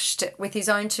 crushed it with his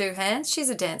own 2 hands. She's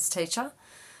a dance teacher.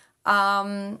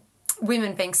 Women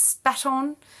being spat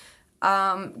on,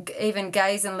 even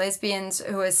gays and lesbians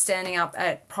who are standing up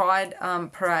at pride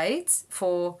parades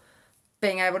for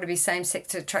being able to be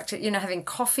same-sex attracted, having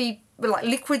coffee, like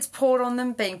liquids poured on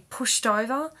them, being pushed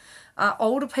over,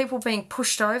 older people being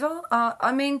pushed over.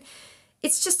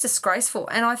 It's just disgraceful.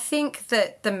 And I think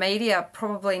that the media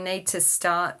probably need to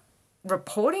start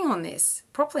reporting on this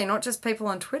properly, not just people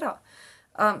on Twitter.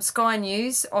 Sky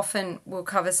News often will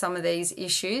cover some of these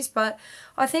issues, but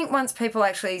I think once people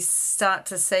actually start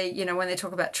to see, when they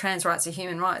talk about trans rights or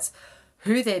human rights,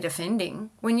 who they're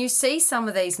defending, when you see some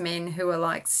of these men who are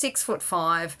like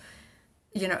 6'5",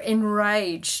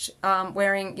 enraged,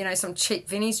 wearing, some cheap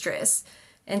Vinnie's dress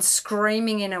and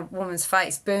screaming in a woman's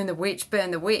face, burn the witch,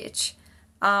 burn the witch.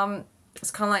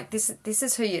 It's kind of like this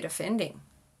is who you're defending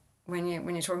when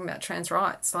you're talking about trans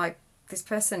rights. Like, this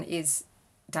person is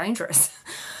dangerous.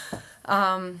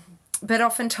 But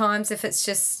oftentimes, if it's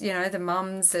just, the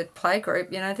mums at playgroup,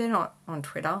 they're not on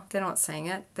Twitter. They're not seeing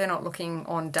it. They're not looking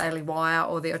on Daily Wire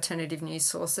or the alternative news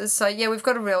sources. So, yeah, we've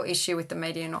got a real issue with the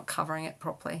media not covering it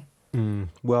properly.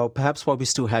 Well, perhaps while we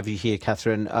still have you here,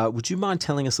 Katherine, would you mind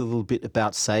telling us a little bit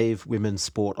about Save Women's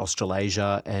Sport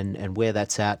Australasia and where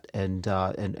that's at and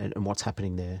what's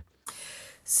happening there?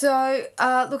 So,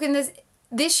 look,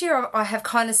 this year I have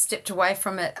kind of stepped away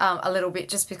from it a little bit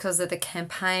just because of the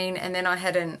campaign, and then I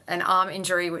had an arm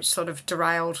injury which sort of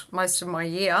derailed most of my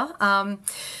year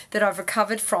that I've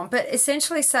recovered from. But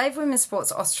essentially, Save Women's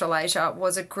Sports Australasia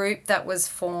was a group that was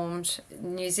formed,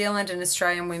 New Zealand and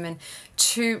Australian women,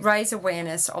 to raise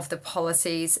awareness of the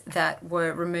policies that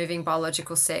were removing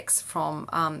biological sex from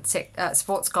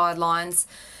sports guidelines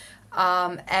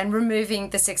and removing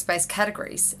the sex-based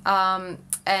categories.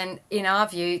 And in our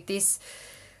view, this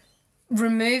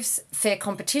removes fair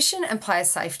competition and player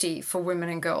safety for women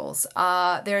and girls.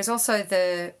 There is also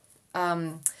the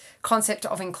concept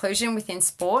of inclusion within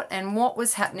sport, and what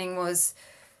was happening was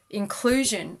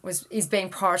inclusion is being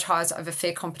prioritised over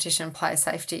fair competition and player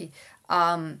safety,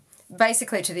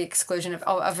 basically to the exclusion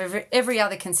of every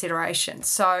other consideration.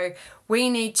 So we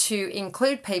need to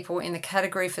include people in the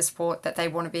category for sport that they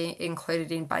want to be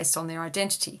included in based on their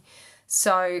identity.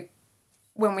 So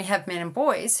when we have men and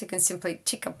boys who can simply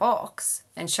tick a box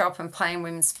and show up and play in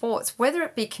women's sports, whether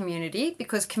it be community,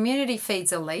 because community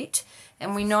feeds elite,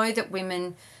 and we know that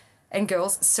women and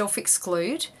girls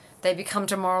self-exclude. They become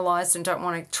demoralised and don't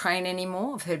want to train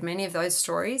anymore. I've heard many of those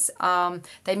stories.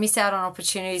 They miss out on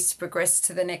opportunities to progress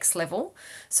to the next level.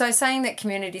 So saying that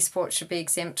community sports should be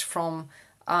exempt from,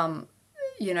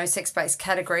 sex-based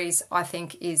categories, I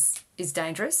think is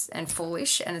dangerous and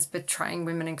foolish, and it's betraying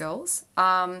women and girls.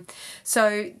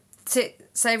 So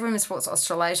Save Women's Sports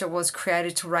Australasia was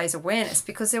created to raise awareness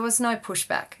because there was no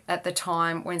pushback at the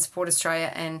time when Sport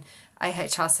Australia and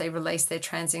AHRC released their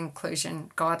trans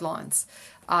inclusion guidelines.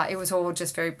 It was all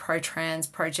just very pro-trans,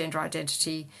 pro-gender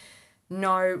identity,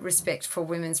 no respect for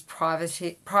women's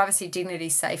privacy, dignity,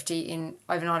 safety in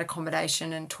overnight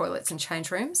accommodation and toilets and change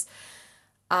rooms.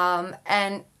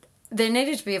 And there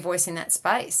needed to be a voice in that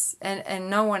space, and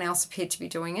no one else appeared to be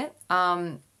doing it.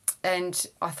 And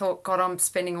I thought, God, I'm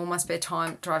spending all my spare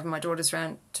time driving my daughters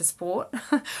around to sport.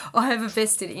 I have a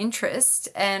vested interest,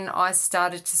 and I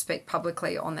started to speak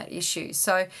publicly on that issue.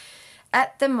 So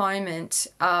at the moment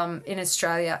in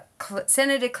Australia,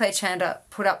 Senator Claire Chandler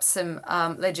put up some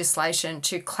legislation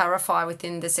to clarify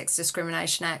within the Sex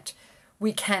Discrimination Act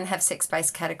we can have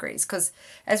sex-based categories because,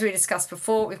 as we discussed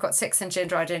before, we've got sex and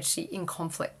gender identity in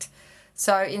conflict.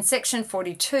 So in Section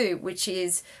 42, which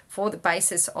is for the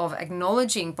basis of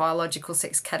acknowledging biological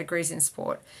sex categories in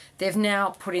sport, they've now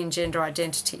put in gender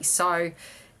identity. So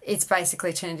it's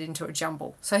basically turned into a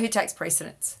jumble. So who takes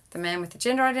precedence? The man with the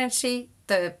gender identity,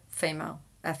 the female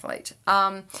athlete.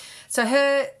 So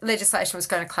her legislation was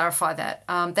going to clarify that.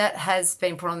 That has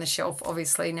been put on the shelf,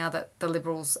 obviously, now that the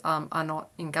Liberals are not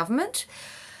in government.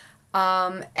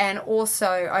 And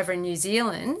also over in New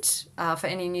Zealand, for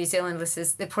any New Zealand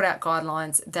listeners, they put out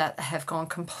guidelines that have gone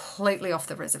completely off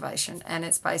the reservation, and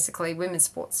it's basically women's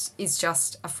sports is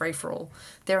just a free-for-all.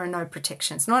 There are no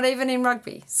protections, not even in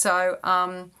rugby. So,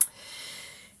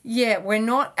 we're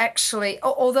not actually,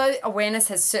 although awareness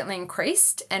has certainly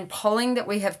increased, and polling that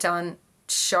we have done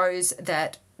shows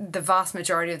that the vast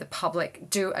majority of the public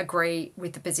do agree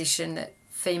with the position that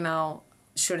female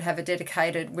should have a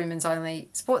dedicated women's-only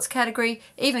sports category.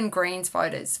 Even Greens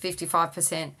voters,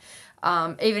 55%.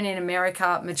 Even in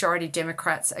America, majority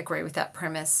Democrats agree with that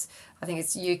premise. I think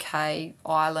it's UK,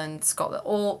 Ireland, Scotland,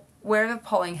 all wherever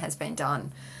polling has been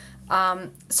done.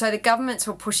 So the governments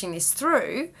who are pushing this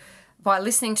through, by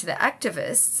listening to the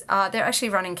activists, they're actually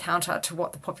running counter to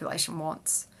what the population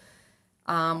wants,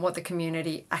 what the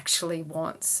community actually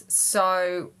wants.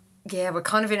 So we're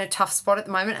kind of in a tough spot at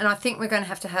the moment, and I think we're going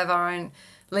to have our own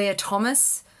Leah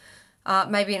Thomas,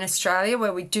 maybe in Australia,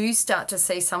 where we do start to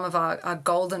see some of our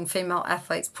golden female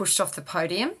athletes pushed off the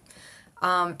podium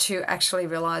to actually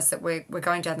realise that we're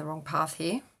going down the wrong path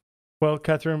here. Well,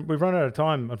 Katherine, we've run out of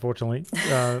time, unfortunately.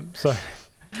 So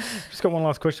just got one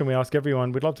last question we ask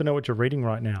everyone. We'd love to know what you're reading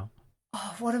right now.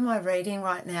 Oh, what am I reading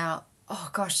right now? Oh,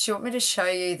 gosh, do you want me to show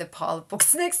you the pile of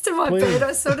books next to my bed?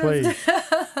 I sort of...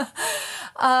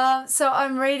 So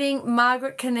I'm reading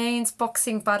Margaret Cunneen's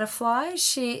Boxing Butterfly.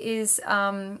 She is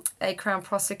a Crown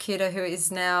prosecutor who is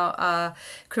now a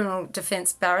criminal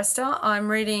defence barrister.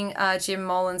 I'm reading Jim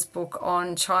Molan's book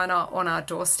on China on Our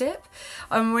Doorstep.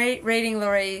 I'm reading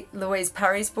Louise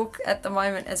Parry's book at the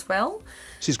moment as well.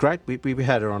 She's great. We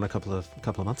had her on a couple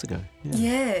of months ago.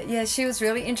 Yeah, she was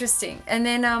really interesting. And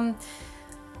then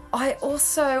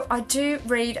I do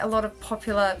read a lot of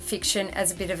popular fiction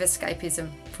as a bit of escapism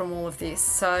from all of this.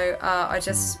 So I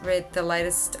just read the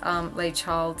latest Lee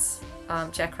Child's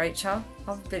Jack Reacher. I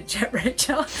love a bit of Jack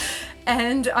Reacher.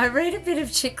 And I read a bit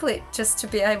of chick lit just to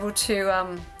be able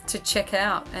to check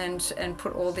out and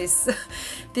put all this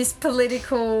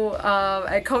political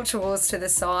and cultural wars to the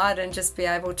side and just be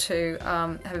able to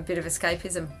have a bit of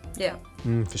escapism. Yeah.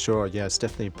 For sure. Yeah, it's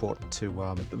definitely important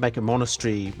to make a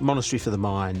monastery for the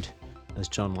mind, as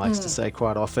John likes to say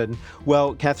quite often.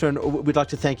 Well, Katherine, we'd like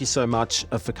to thank you so much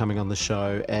for coming on the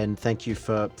show, and thank you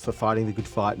for fighting the good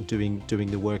fight and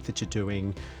doing the work that you're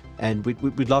doing. And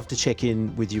we'd love to check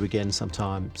in with you again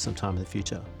sometime in the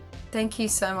future. Thank you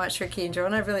so much, Ricky and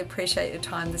John. I really appreciate your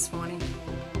time this morning.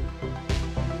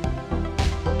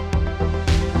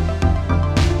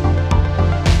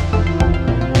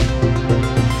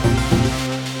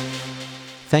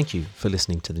 Thank you for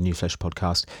listening to the New Flesh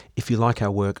podcast. If you like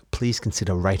our work, please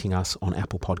consider rating us on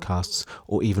Apple Podcasts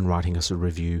or even writing us a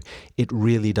review. It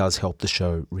really does help the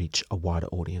show reach a wider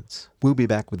audience. We'll be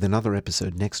back with another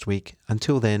episode next week.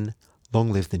 Until then,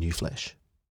 long live the New Flesh.